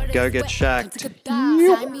 Go get shacked.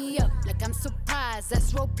 Sign me up like I'm surprised.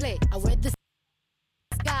 That's role play. I wear the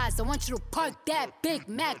guys. I want you to park that Big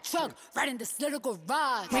Mac truck right in this little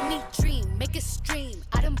garage. Make me dream, make it stream.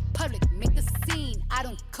 Out in public, make a scene. I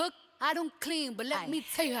don't cook, I don't clean, but let me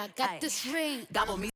tell you, I got this ring. Gobble me.